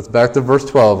 That's back to verse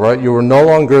 12, right? You are no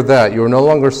longer that. You are no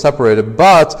longer separated.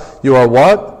 But you are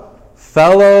what?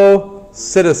 Fellow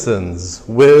citizens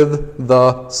with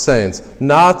the saints.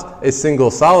 Not a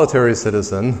single solitary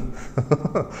citizen.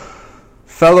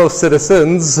 fellow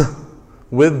citizens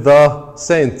with the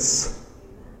saints.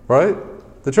 Right?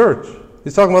 The church.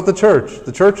 He's talking about the church.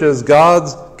 The church is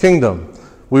God's kingdom.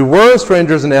 We were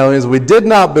strangers and aliens. We did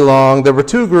not belong. There were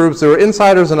two groups. There were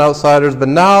insiders and outsiders. But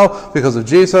now, because of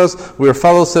Jesus, we are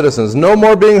fellow citizens. No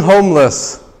more being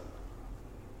homeless.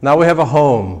 Now we have a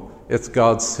home. It's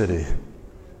God's city.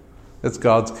 It's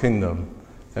God's kingdom.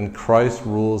 And Christ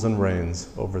rules and reigns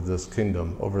over this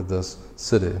kingdom, over this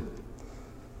city.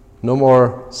 No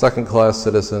more second-class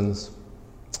citizens.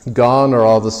 Gone are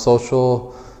all the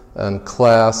social and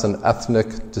class and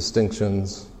ethnic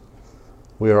distinctions.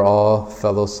 We are all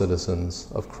fellow citizens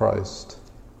of Christ.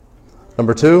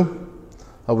 Number 2,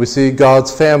 we see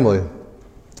God's family.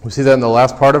 We see that in the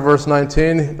last part of verse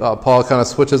 19. Paul kind of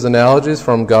switches analogies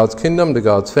from God's kingdom to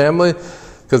God's family,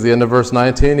 because at the end of verse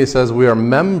 19 he says we are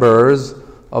members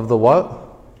of the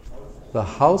what? The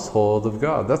household of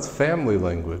God. That's family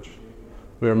language.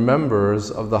 We are members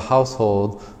of the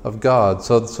household of God.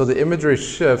 So the imagery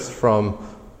shifts from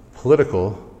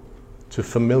political to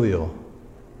familial.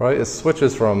 Right? It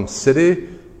switches from city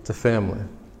to family.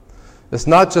 It's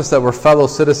not just that we're fellow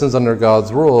citizens under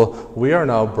God's rule. We are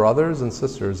now brothers and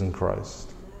sisters in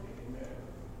Christ.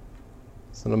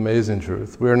 It's an amazing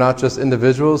truth. We are not just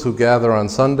individuals who gather on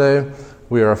Sunday.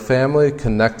 We are a family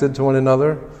connected to one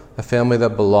another, a family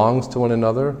that belongs to one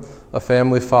another, a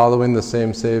family following the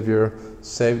same Savior,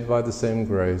 saved by the same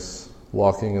grace,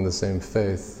 walking in the same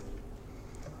faith.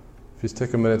 If you just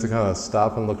take a minute to kind of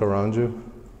stop and look around you,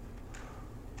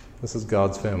 this is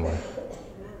God's family.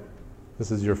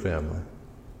 This is your family.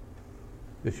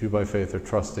 If you by faith are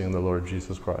trusting in the Lord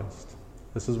Jesus Christ.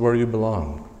 This is where you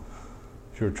belong,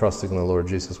 if you're trusting in the Lord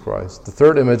Jesus Christ. The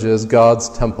third image is God's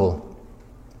temple.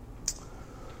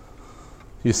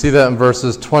 You see that in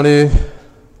verses 20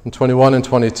 and 21 and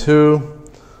 22.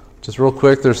 Just real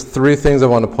quick, there's 3 things I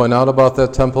want to point out about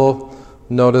that temple.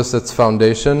 Notice its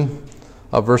foundation.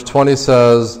 Verse 20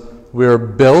 says, we are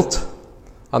built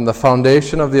on the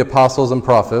foundation of the apostles and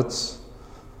prophets.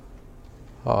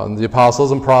 The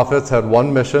apostles and prophets had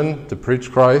one mission, to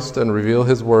preach Christ and reveal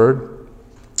His word.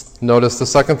 Notice the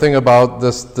second thing about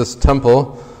this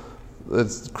temple,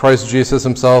 it's Christ Jesus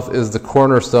Himself is the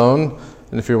cornerstone.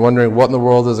 And if you're wondering what in the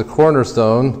world is a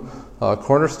cornerstone,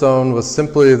 cornerstone was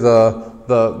simply the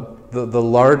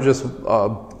largest,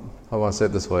 I want to say it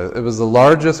this way. It was the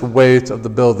largest weight of the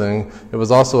building. It was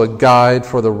also a guide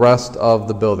for the rest of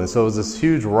the building. So it was this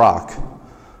huge rock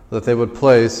that they would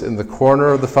place in the corner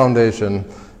of the foundation,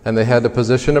 and they had to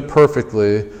position it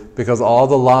perfectly because all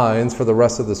the lines for the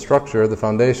rest of the structure, the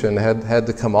foundation, had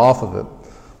to come off of it.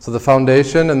 So the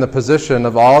foundation and the position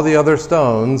of all the other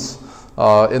stones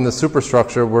in the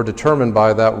superstructure were determined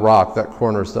by that rock, that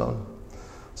cornerstone.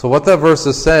 So what that verse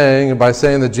is saying, by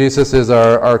saying that Jesus is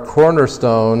our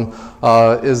cornerstone,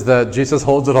 is that Jesus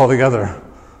holds it all together.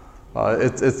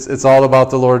 It's all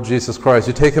about the Lord Jesus Christ.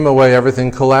 You take Him away,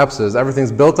 everything collapses.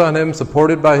 Everything's built on Him,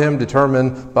 supported by Him,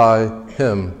 determined by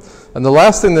Him. And the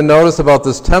last thing to notice about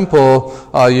this temple,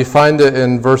 you find it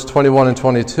in verse 21 and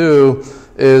 22,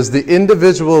 is the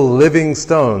individual living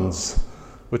stones,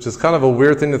 which is kind of a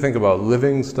weird thing to think about,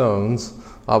 living stones.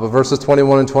 But verses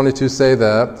 21 and 22 say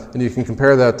that, and you can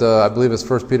compare that to, I believe it's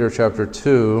 1 Peter chapter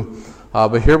 2.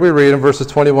 But here we read in verses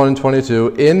 21 and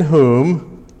 22, in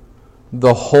whom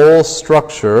the whole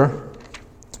structure,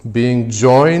 being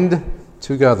joined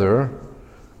together,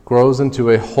 grows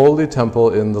into a holy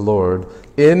temple in the Lord.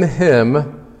 In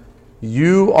Him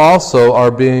you also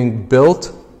are being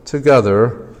built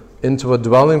together into a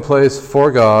dwelling place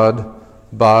for God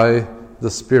by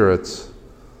the Spirit.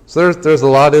 So there's a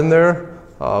lot in there.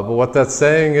 But what that's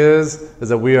saying is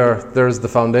that there's the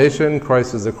foundation,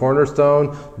 Christ is the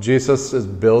cornerstone, Jesus is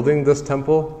building this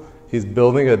temple, He's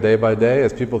building it day by day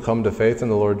as people come to faith in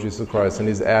the Lord Jesus Christ, and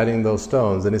He's adding those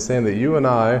stones, and He's saying that you and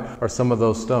I are some of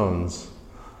those stones.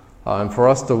 And for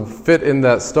us to fit in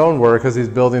that stonework, as He's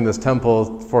building this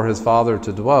temple for His Father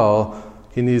to dwell,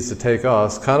 He needs to take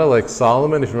us, kind of like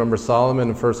Solomon. If you remember Solomon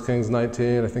in 1 Kings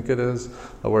 19, I think it is,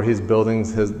 where he's building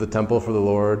the temple for the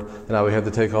Lord, and now we had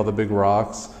to take all the big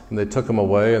rocks, and they took them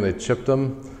away, and they chipped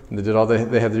them, and they did all they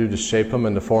had to do to shape them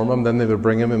and to form them. Then they would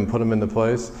bring Him and put Him into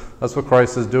place. That's what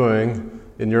Christ is doing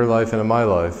in your life and in my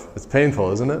life. It's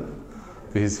painful, isn't it?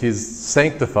 He's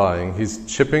sanctifying. He's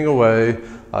chipping away.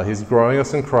 He's growing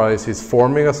us in Christ. He's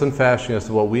forming us and fashioning us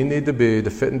to what we need to be to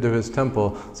fit into His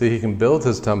temple so He can build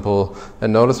His temple.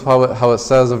 And notice how it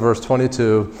says in verse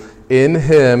 22, in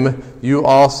Him you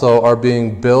also are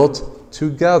being built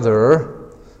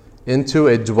together into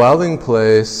a dwelling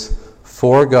place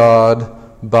for God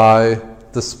by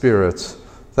the Spirit.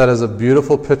 That is a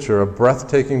beautiful picture, a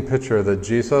breathtaking picture that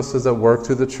Jesus is at work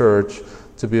through the church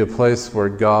to be a place where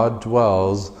God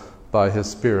dwells by His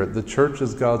Spirit. The church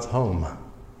is God's home.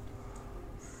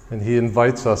 And He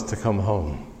invites us to come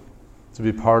home, to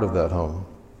be part of that home.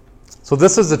 So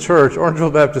this is the church,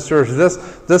 Orangeville Baptist Church.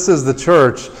 This is the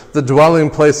church, the dwelling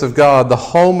place of God, the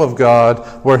home of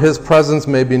God, where His presence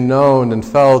may be known and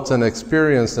felt and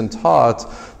experienced and taught.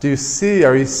 Are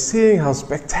you seeing how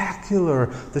spectacular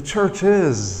the church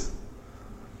is?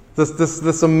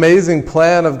 This amazing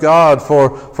plan of God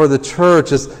for the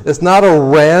church. It's not a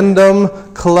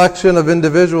random collection of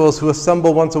individuals who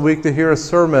assemble once a week to hear a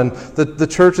sermon. The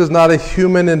church is not a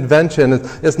human invention.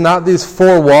 It's not these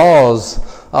four walls.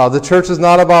 The church is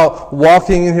not about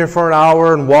walking in here for an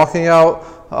hour and walking out.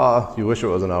 You wish it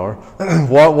was an hour.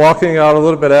 Walking out a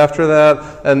little bit after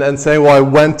that and saying, well, I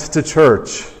went to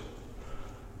church.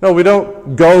 No, we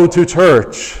don't go to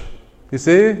church. You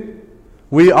see?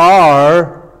 We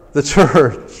are the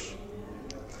church.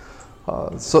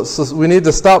 So we need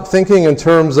to stop thinking in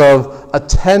terms of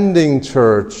attending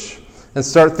church and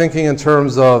start thinking in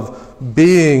terms of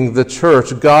being the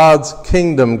church, God's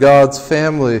kingdom, God's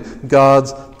family,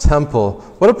 God's temple.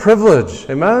 What a privilege.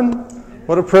 Amen?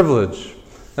 What a privilege.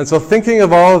 And so thinking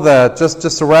of all of that, just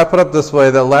to wrap it up this way,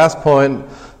 that last point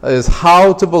is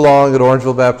how to belong at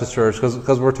Orangeville Baptist Church,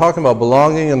 because we're talking about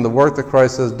belonging and the work that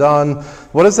Christ has done.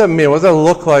 What does that mean? What does that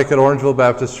look like at Orangeville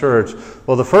Baptist Church?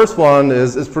 Well, the first one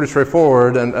is pretty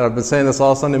straightforward, and I've been saying this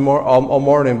all all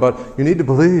morning, but you need to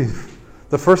believe.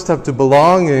 The first step to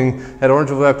belonging at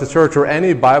Orangeville Baptist Church or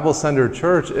any Bible-centered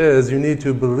church is you need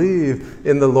to believe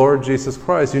in the Lord Jesus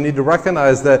Christ. You need to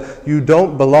recognize that you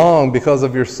don't belong because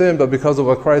of your sin, but because of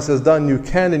what Christ has done, you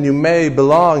can and you may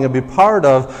belong and be part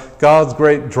of God's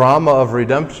great drama of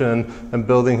redemption and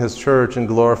building His church and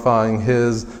glorifying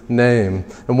His name.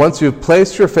 And once you've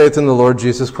placed your faith in the Lord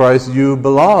Jesus Christ, you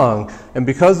belong. And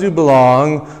because you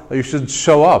belong, you should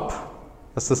show up.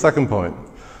 That's the second point.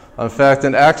 In fact,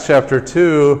 in Acts chapter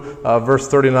 2, verse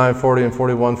 39, 40, and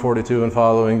 41, 42, and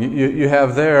following, you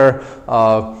have there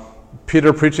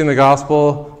Peter preaching the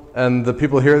gospel, and the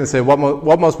people hear it and say,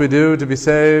 what must we do to be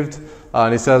saved?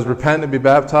 And he says, repent and be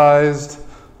baptized.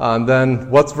 And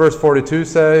then what's verse 42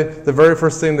 say? The very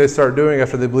first thing they start doing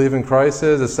after they believe in Christ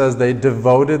is, it says they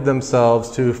devoted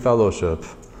themselves to fellowship.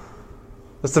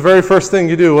 That's the very first thing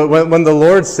you do. When the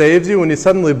Lord saves you, when you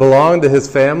suddenly belong to His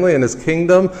family and His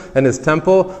kingdom and His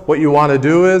temple, what you want to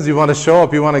do is you want to show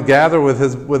up. You want to gather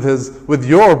with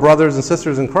your brothers and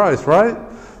sisters in Christ, right?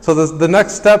 So the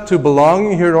next step to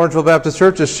belonging here at Orangeville Baptist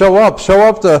Church is show up. Show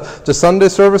up to Sunday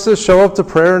services. Show up to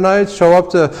prayer nights. Show up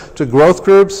to growth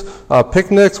groups,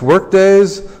 picnics, work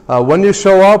days. When you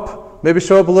show up, maybe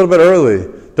show up a little bit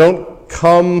early. Don't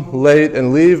come late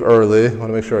and leave early. I want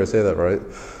to make sure I say that right.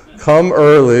 Come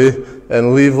early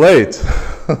and leave late.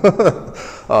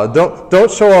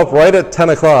 Don't show up right at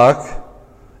 10 o'clock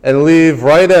and leave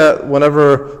right at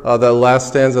whenever that last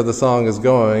stanza of the song is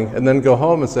going, and then go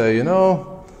home and say,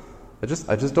 I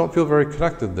just don't feel very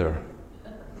connected there.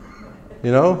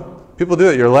 People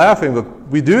do it. You're laughing, but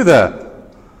we do that.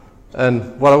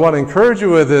 And what I want to encourage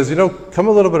you with is, come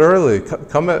a little bit early.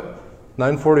 Come at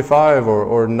 9:45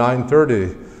 or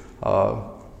 9:30.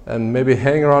 And maybe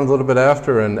hang around a little bit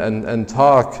after and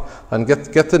talk and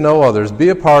get to know others. Be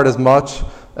a part as much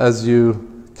as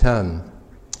you can.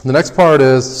 The next part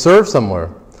is serve somewhere.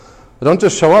 But don't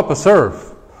just show up, but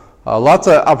serve. Lots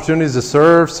of opportunities to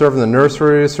serve in the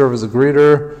nursery, serve as a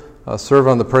greeter, serve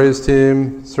on the praise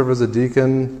team, serve as a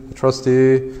deacon, a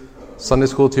trustee, Sunday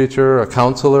school teacher, a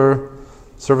counselor,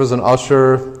 serve as an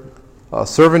usher,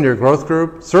 serve in your growth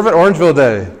group, serve at Orangeville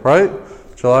Day, right?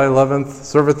 July 11th,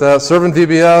 serve at that. Serve in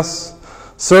VBS.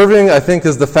 Serving, I think,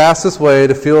 is the fastest way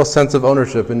to feel a sense of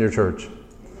ownership in your church.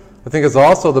 I think it's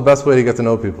also the best way to get to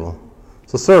know people.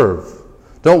 So serve.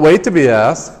 Don't wait to be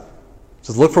asked.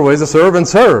 Just look for ways to serve and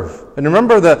serve. And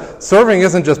remember that serving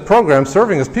isn't just programs,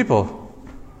 serving is people.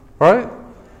 Right?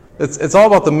 It's all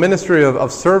about the ministry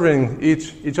of serving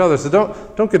each other. So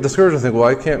don't get discouraged and think, well,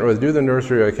 I can't really do the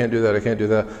nursery, I can't do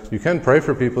that. You can pray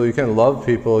for people, you can love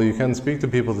people, you can speak to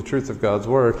people the truth of God's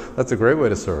Word. That's a great way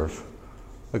to serve.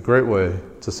 A great way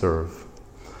to serve.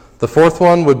 The fourth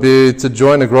one would be to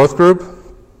join a growth group.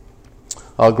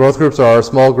 Growth groups are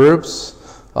small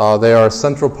groups. They are a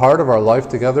central part of our life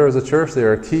together as a church. They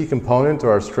are a key component to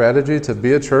our strategy to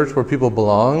be a church where people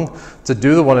belong, to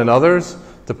do the one another's,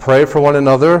 to pray for one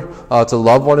another, to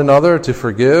love one another, to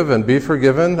forgive and be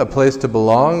forgiven, a place to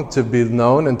belong, to be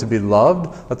known and to be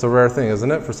loved. That's a rare thing,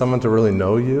 isn't it? For someone to really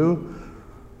know you.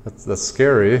 That's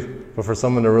scary, but for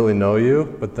someone to really know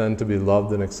you, but then to be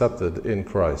loved and accepted in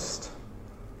Christ.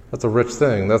 That's a rich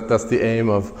thing. That's the aim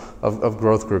of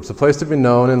growth groups. A place to be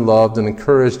known and loved and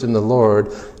encouraged in the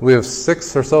Lord. We have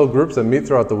 6 or so groups that meet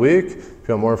throughout the week. If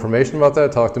you want more information about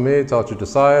that, talk to me, talk to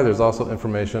Josiah. There's also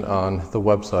information on the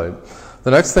website.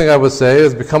 The next thing I would say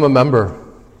is become a member.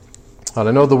 And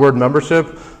I know the word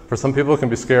membership, for some people, can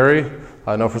be scary.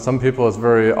 I know for some people it's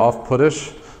very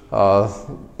off-puttish.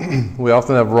 We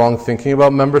often have wrong thinking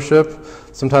about membership.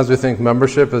 Sometimes we think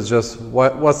membership is just,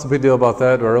 what's the big deal about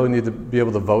that? Do I really need to be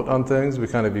able to vote on things? We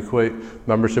kind of equate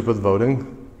membership with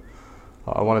voting.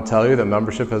 I want to tell you that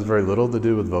membership has very little to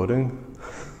do with voting.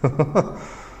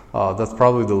 That's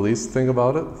probably the least thing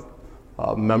about it.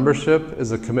 Membership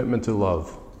is a commitment to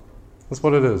love. That's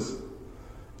what it is.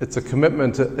 It's a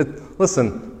commitment to...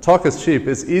 Listen, talk is cheap.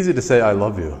 It's easy to say, I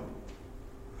love you.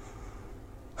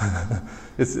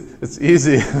 It's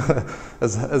easy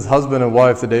as husband and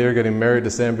wife, the day you're getting married,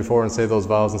 to stand before and say those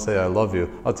vows and say, I love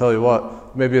you. I'll tell you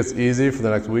what, maybe it's easy for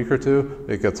the next week or two.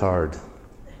 It gets hard.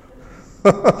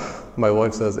 My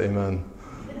wife says amen.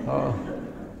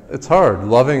 It's hard.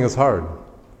 Loving is hard.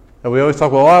 And we always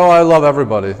talk, well, I love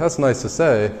everybody. That's nice to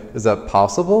say. Is that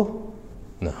possible?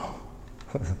 No.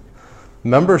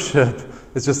 Membership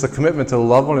is just a commitment to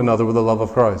love one another with the love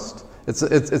of Christ.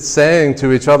 It's saying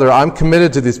to each other, I'm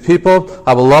committed to these people.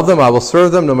 I will love them. I will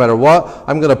serve them no matter what.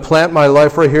 I'm going to plant my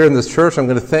life right here in this church. I'm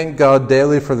going to thank God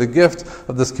daily for the gift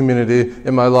of this community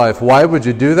in my life. Why would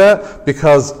you do that?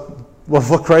 Because of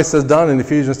what Christ has done in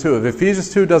Ephesians 2. If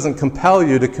Ephesians 2 doesn't compel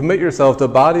you to commit yourself to a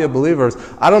body of believers,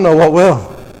 I don't know what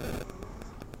will.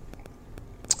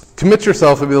 Commit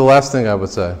yourself would be the last thing I would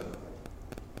say.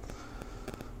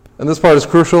 And this part is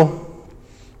crucial.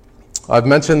 I've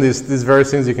mentioned these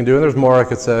various things you can do, and there's more I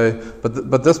could say,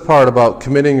 but this part about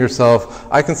committing yourself,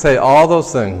 I can say all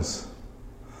those things,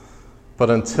 but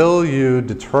until you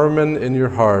determine in your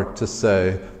heart to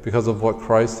say, because of what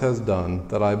Christ has done,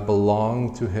 that I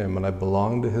belong to Him and I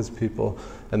belong to His people,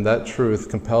 and that truth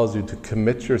compels you to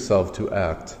commit yourself to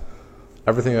act,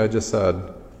 everything I just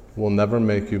said will never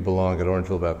make you belong at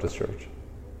Orangeville Baptist Church.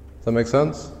 Does that make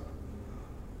sense?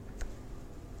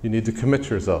 You need to commit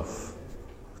yourself.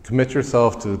 Commit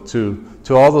yourself to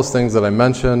all those things that I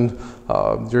mentioned.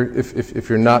 If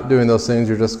you're not doing those things,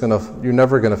 you're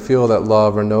never gonna feel that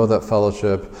love or know that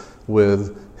fellowship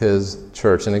with His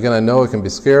church. And again, I know it can be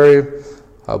scary.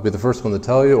 I'll be the first one to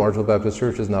tell you, Orangeville Baptist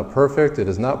Church is not perfect. It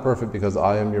is not perfect because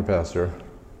I am your pastor.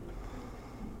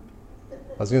 I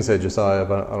was gonna say Josiah,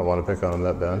 but I don't want to pick on him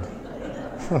that bad.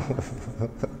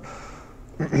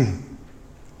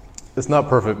 It's not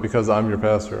perfect because I'm your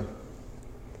pastor.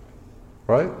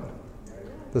 Right?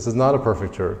 This is not a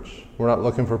perfect church. We're not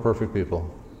looking for perfect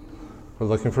people. We're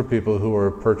looking for people who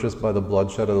are purchased by the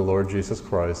bloodshed of the Lord Jesus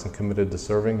Christ and committed to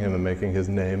serving Him and making His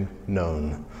name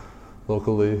known,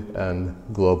 locally and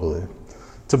globally.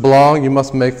 To belong, you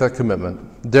must make that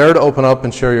commitment. Dare to open up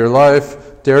and share your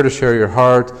life. Dare to share your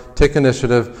heart. Take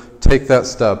initiative. Take that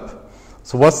step.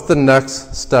 So what's the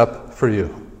next step for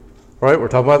you? Right, we're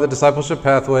talking about the discipleship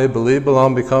pathway, believe,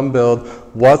 belong, become, build.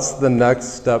 What's the next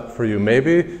step for you?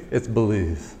 Maybe it's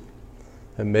believe.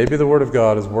 And maybe the Word of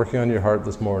God is working on your heart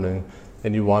this morning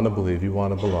and you want to believe, you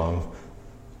want to belong.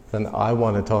 Then I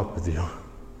want to talk with you.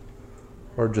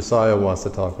 Or Josiah wants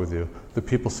to talk with you. The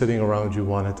people sitting around you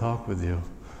want to talk with you.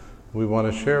 We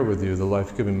want to share with you the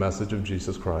life-giving message of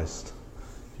Jesus Christ.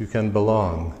 You can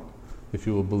belong if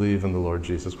you will believe in the Lord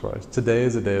Jesus Christ. Today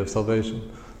is a day of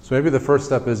salvation. So maybe the first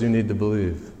step is you need to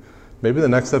believe. Maybe the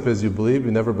next step is you believe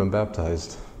you've never been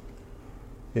baptized.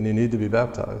 And you need to be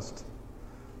baptized.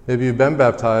 Maybe you've been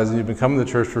baptized and you've been coming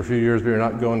to church for a few years, but you're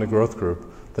not going to growth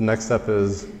group. The next step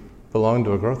is belong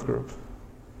to a growth group.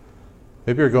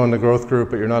 Maybe you're going to growth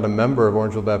group, but you're not a member of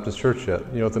Orangeville Baptist Church yet.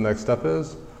 You know what the next step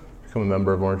is? Become a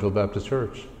member of Orangeville Baptist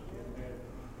Church.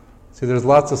 See, there's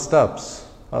lots of steps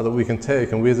that we can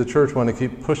take, and we as a church want to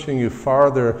keep pushing you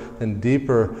farther and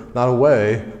deeper, not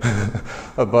away,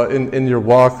 but in your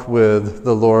walk with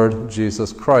the Lord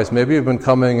Jesus Christ. Maybe you've been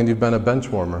coming and you've been a bench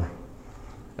warmer,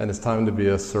 and it's time to be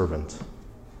a servant.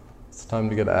 It's time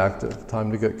to get active,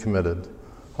 time to get committed.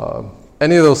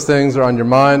 Any of those things are on your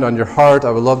mind, on your heart,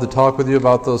 I would love to talk with you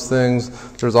about those things.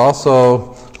 There's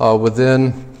also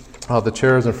within the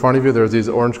chairs in front of you, there's these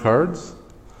orange cards.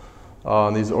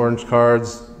 And these orange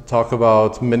cards talk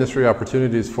about ministry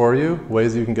opportunities for you,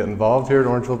 ways you can get involved here at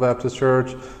Orangeville Baptist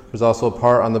Church. There's also a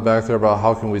part on the back there about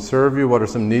how can we serve you, what are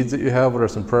some needs that you have, what are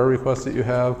some prayer requests that you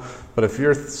have. But if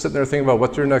you're sitting there thinking about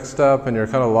what's your next step and you're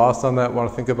kind of lost on that, want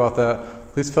to think about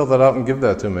that, please fill that out and give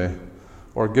that to me.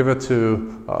 or give it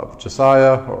to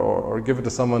Josiah, or give it to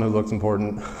someone who looks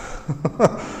important.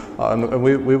 And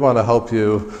we want to help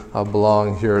you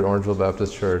belong here at Orangeville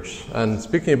Baptist Church. And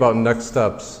speaking about next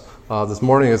steps, this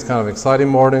morning is kind of an exciting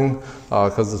morning,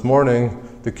 because this morning,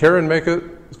 did Karen make it?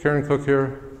 Is Karen Cook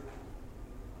here?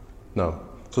 No.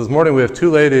 So this morning we have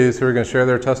two ladies who are going to share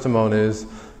their testimonies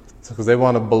because they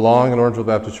want to belong in Orangeville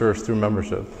Baptist Church through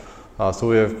membership. So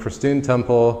we have Christine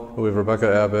Temple, and we have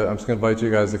Rebecca Abbott. I'm just going to invite you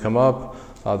guys to come up.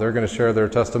 They're going to share their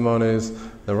testimonies,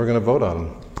 then we're going to vote on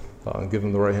them and give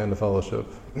them the right hand of fellowship.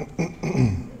 Do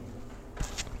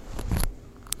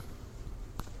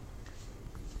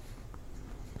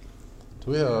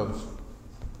we have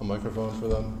a microphone for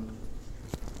them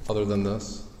other than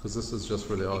this? Because this is just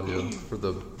for the audio, for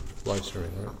the live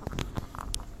streaming, right?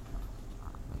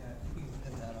 Yeah, you can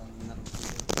pin that on the metal.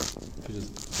 If you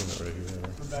just pin it right here.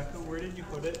 Rebecca, where did you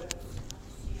put it?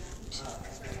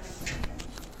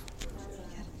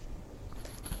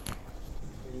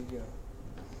 There you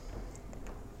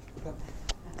go.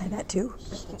 I that too?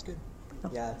 That's good.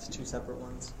 Yeah, it's two separate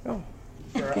ones. Oh,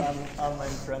 For our online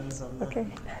friends on the... okay.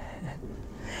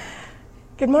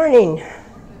 Good morning.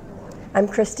 I'm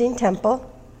Christine Temple,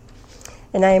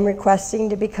 and I am requesting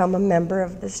to become a member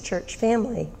of this church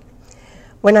family.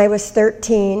 When I was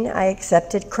 13, I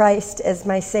accepted Christ as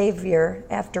my Savior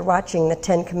after watching the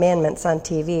Ten Commandments on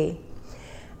TV.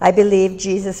 I believed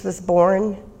Jesus was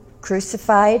born,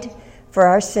 crucified for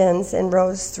our sins, and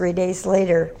rose 3 days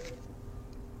later.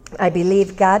 I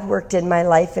believed God worked in my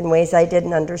life in ways I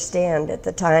didn't understand at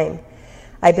the time.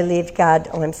 I believed God,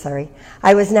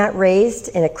 I was not raised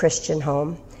in a Christian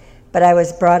home, but I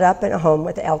was brought up in a home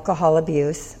with alcohol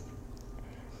abuse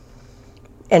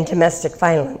and domestic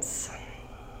violence.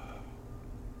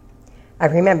 I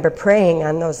remember praying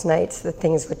on those nights that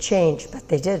things would change, but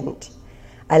they didn't.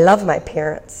 I love my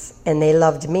parents, and they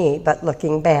loved me, but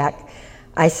looking back,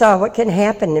 I saw what can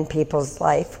happen in people's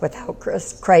life without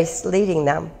Christ leading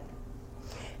them.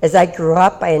 As I grew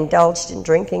up, I indulged in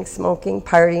drinking, smoking,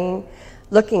 partying,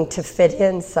 looking to fit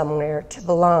in somewhere, to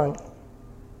belong.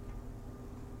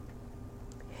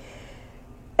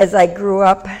 As I grew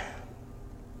up,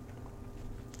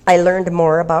 I learned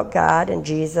more about God and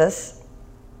Jesus.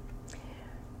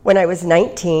 When I was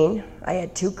 19, I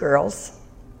had 2 girls.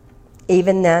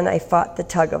 Even then, I fought the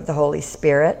tug of the Holy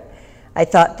Spirit. I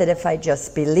thought that if I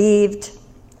just believed,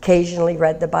 occasionally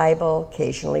read the Bible,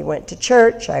 occasionally went to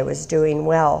church, I was doing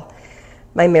well.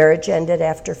 My marriage ended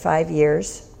after 5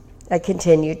 years. I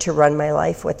continued to run my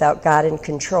life without God in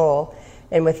control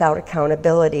and without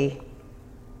accountability.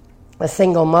 A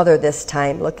single mother this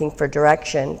time, looking for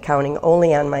direction, counting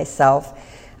only on myself.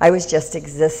 I was just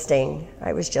existing.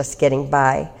 I was just getting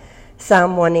by.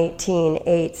 Psalm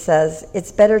 118:8 says,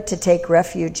 "It's better to take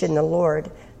refuge in the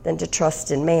Lord than to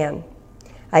trust in man."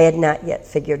 I had not yet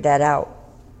figured that out.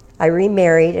 I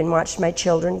remarried and watched my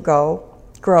children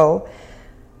grow,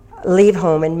 leave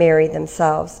home and marry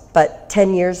themselves. But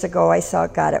 10 years ago, I saw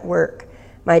God at work.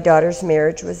 My daughter's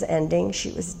marriage was ending.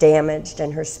 She was damaged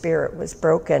and her spirit was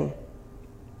broken.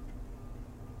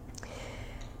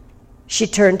 She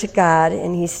turned to God,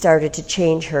 and He started to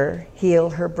change her, heal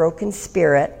her broken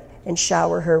spirit, and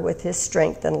shower her with His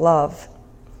strength and love.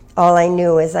 All I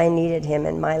knew is I needed Him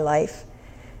in my life.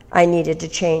 I needed to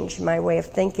change my way of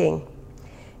thinking.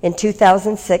 In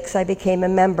 2006, I became a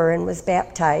member and was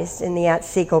baptized in the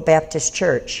Otsego Baptist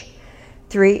Church.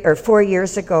 3 or 4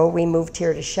 years ago, we moved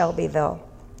here to Shelbyville.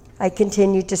 I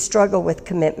continued to struggle with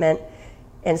commitment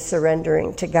and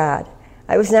surrendering to God.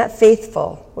 I was not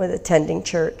faithful with attending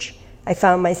church. I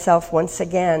found myself once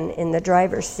again in the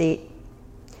driver's seat.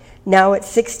 Now at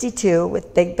 62,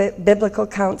 with biblical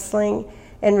counseling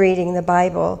and reading the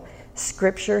Bible,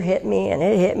 Scripture hit me, and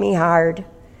it hit me hard.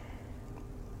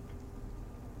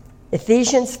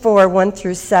 Ephesians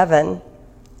 4:1-7,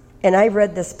 and I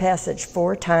read this passage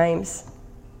 4 times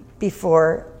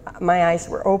before my eyes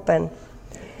were open.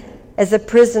 As a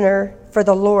prisoner for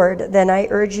the Lord, then I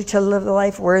urge you to live a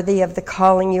life worthy of the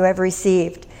calling you have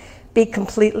received. Be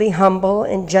completely humble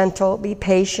and gentle. Be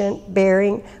patient,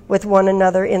 bearing with one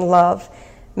another in love.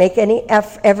 Make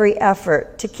every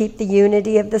effort to keep the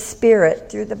unity of the Spirit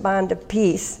through the bond of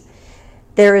peace.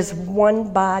 There is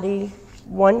one body,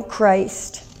 one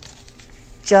Christ,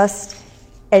 just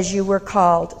as you were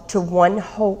called to one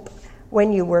hope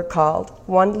when you were called,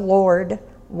 one Lord,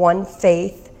 one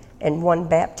faith, and one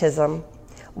baptism,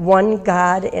 one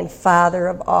God and Father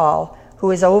of all,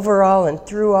 who is over all and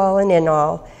through all and in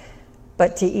all.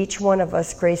 But to each one of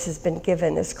us, grace has been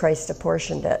given as Christ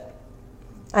apportioned it.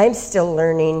 I am still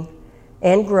learning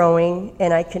and growing,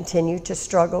 and I continue to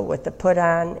struggle with the put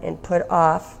on and put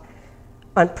off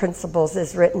on principles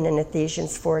as written in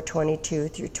Ephesians 4:22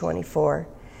 through 24.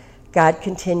 God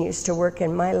continues to work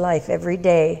in my life every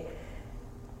day.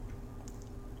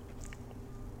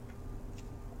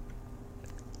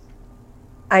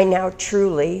 I now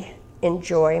truly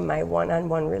enjoy my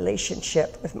one-on-one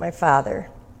relationship with my Father.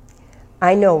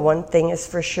 I know one thing is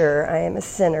for sure: I am a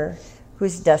sinner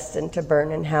who's destined to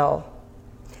burn in hell.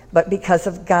 But because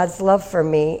of God's love for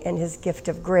me and his gift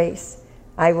of grace,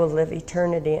 I will live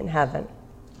eternity in heaven.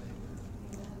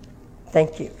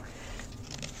 Thank you.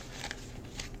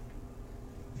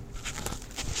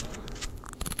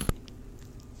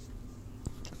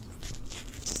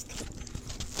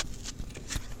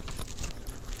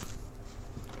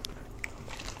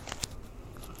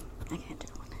 I can't do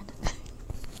one-handed.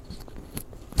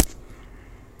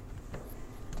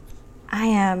 I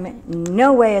am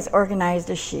no way as organized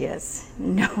as she is.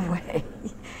 No way.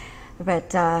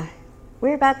 But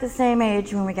we're about the same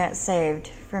age when we got saved.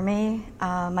 For me,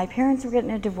 my parents were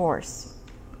getting a divorce.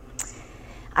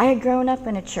 I had grown up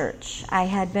in a church. I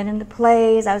had been in the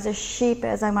plays. I was a sheep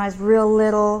as I was real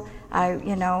little.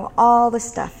 All the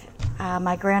stuff.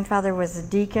 My grandfather was a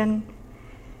deacon.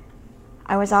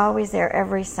 I was always there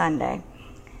every Sunday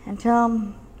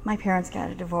until my parents got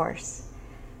a divorce.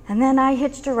 And then I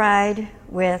hitched a ride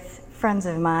with friends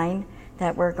of mine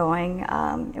that were going.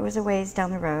 It was a ways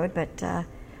down the road, but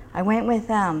I went with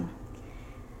them.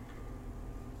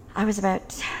 I was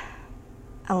about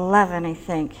 11, I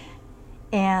think,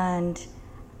 and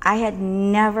I had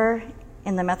never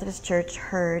in the Methodist Church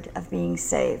heard of being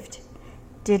saved.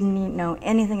 Didn't know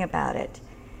anything about it.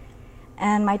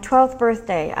 And my 12th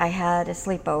birthday, I had a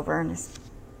sleepover in this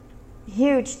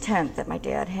huge tent that my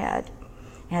dad had.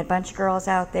 I had a bunch of girls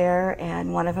out there,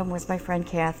 and one of them was my friend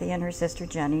Kathy and her sister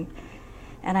Jenny.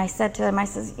 And I said to them, I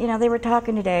says, they were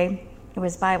talking today, it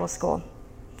was Bible school,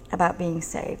 about being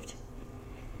saved.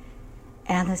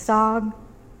 And the song,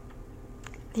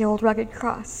 The Old Rugged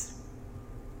Cross.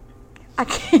 I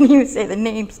can't even say the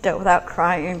name still without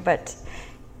crying, but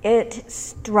it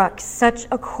struck such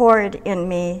a chord in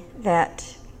me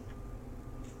that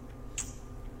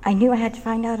I knew I had to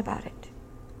find out about it.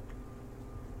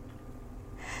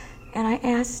 And I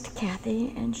asked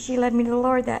Kathy, and she led me to the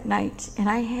Lord that night. And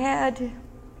I had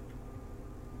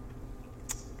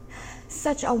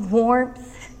such a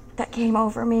warmth that came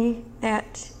over me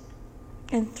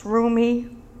and through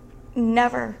me.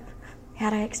 Never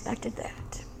had I expected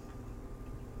that.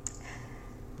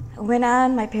 I went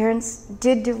on. My parents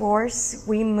did divorce.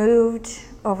 We moved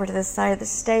over to this side of the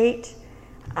state.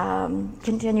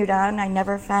 Continued on. I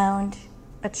never found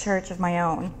a church of my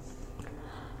own.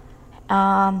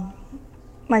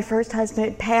 My first husband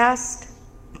had passed,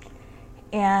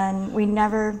 and we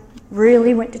never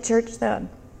really went to church then.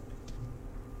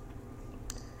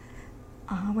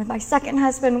 With my second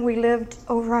husband, we lived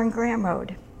over on Graham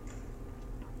Road,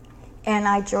 and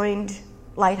I joined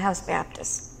Lighthouse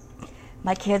Baptist.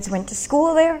 My kids went to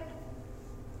school there,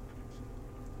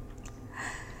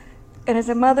 and as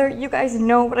a mother, you guys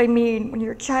know what I mean when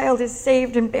your child is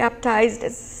saved and baptized.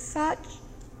 It's such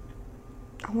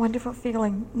a wonderful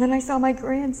feeling. And then I saw my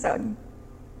grandson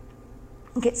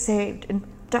get saved and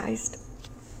baptized.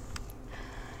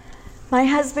 My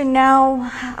husband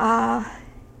now,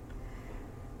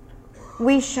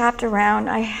 we shopped around.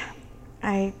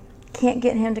 I can't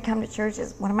get him to come to church.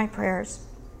 It's one of my prayers.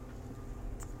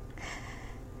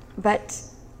 But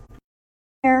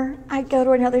here, I'd go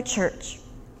to another church.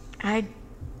 I'd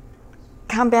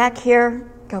come back here,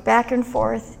 go back and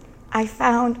forth. I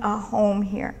found a home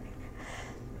here.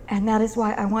 And that is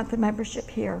why I want the membership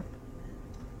here.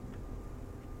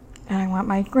 And I want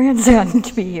my grandson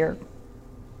to be here.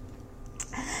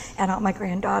 And all my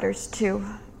granddaughters too.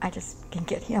 I just can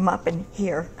get him up in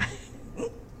here.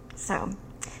 So,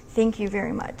 thank you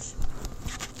very much.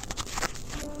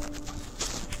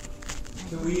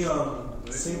 Can we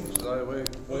sing? Wait.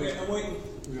 Okay, I'm waiting.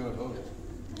 We gotta vote.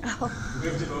 Oh. We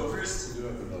have to vote first? We do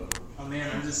have to vote. Oh man,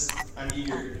 I'm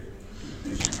eager.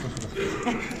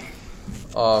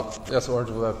 Yes,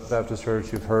 Orangeville Baptist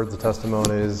Church, you've heard the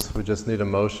testimonies. We just need a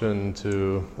motion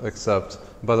to accept.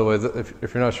 By the way,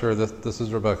 if you're not sure, this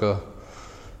is Rebecca,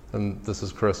 and this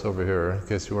is Chris over here, in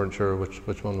case you weren't sure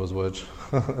which one was which.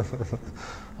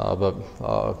 But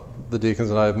the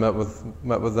deacons and I have met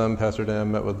with them. Pastor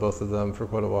Dan met with both of them for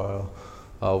quite a while.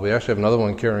 We actually have another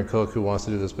one, Karen Cook, who wants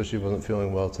to do this, but she wasn't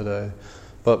feeling well today.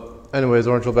 But anyways,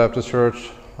 Orangeville Baptist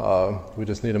Church, we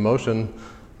just need a motion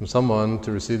from someone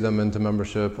to receive them into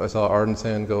membership. I saw Arden's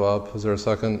hand go up. Is there a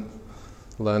second?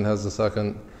 Len has the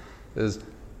second. Is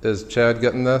Chad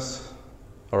getting this?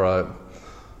 All right.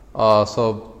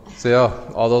 So yeah,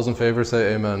 all those in favor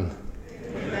say amen.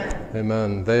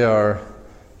 Amen. They are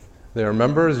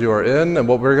members. You are in, and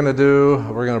what we're going to do,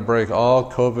 we're going to break all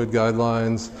COVID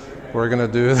guidelines. We're going to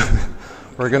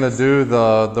do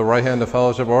the right hand of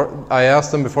fellowship. I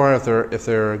asked them before if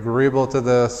they're agreeable to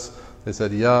this. They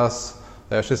said yes.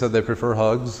 They actually said they prefer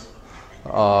hugs.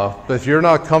 But if you're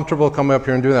not comfortable coming up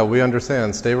here and doing that, we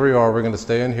understand. Stay where you are. We're going to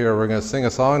stay in here. We're going to sing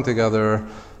a song together,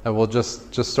 and we'll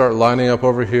just start lining up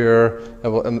over here.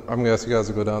 And I'm going to ask you guys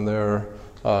to go down there,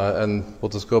 and we'll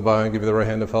just go by and give you the right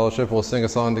hand of fellowship. We'll sing a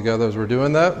song together as we're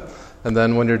doing that. And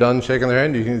then when you're done shaking their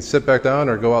hand, you can sit back down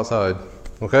or go outside.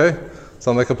 Okay?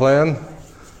 Sound like a plan?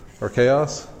 Or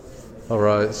chaos? All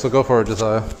right. So go for it,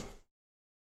 Josiah.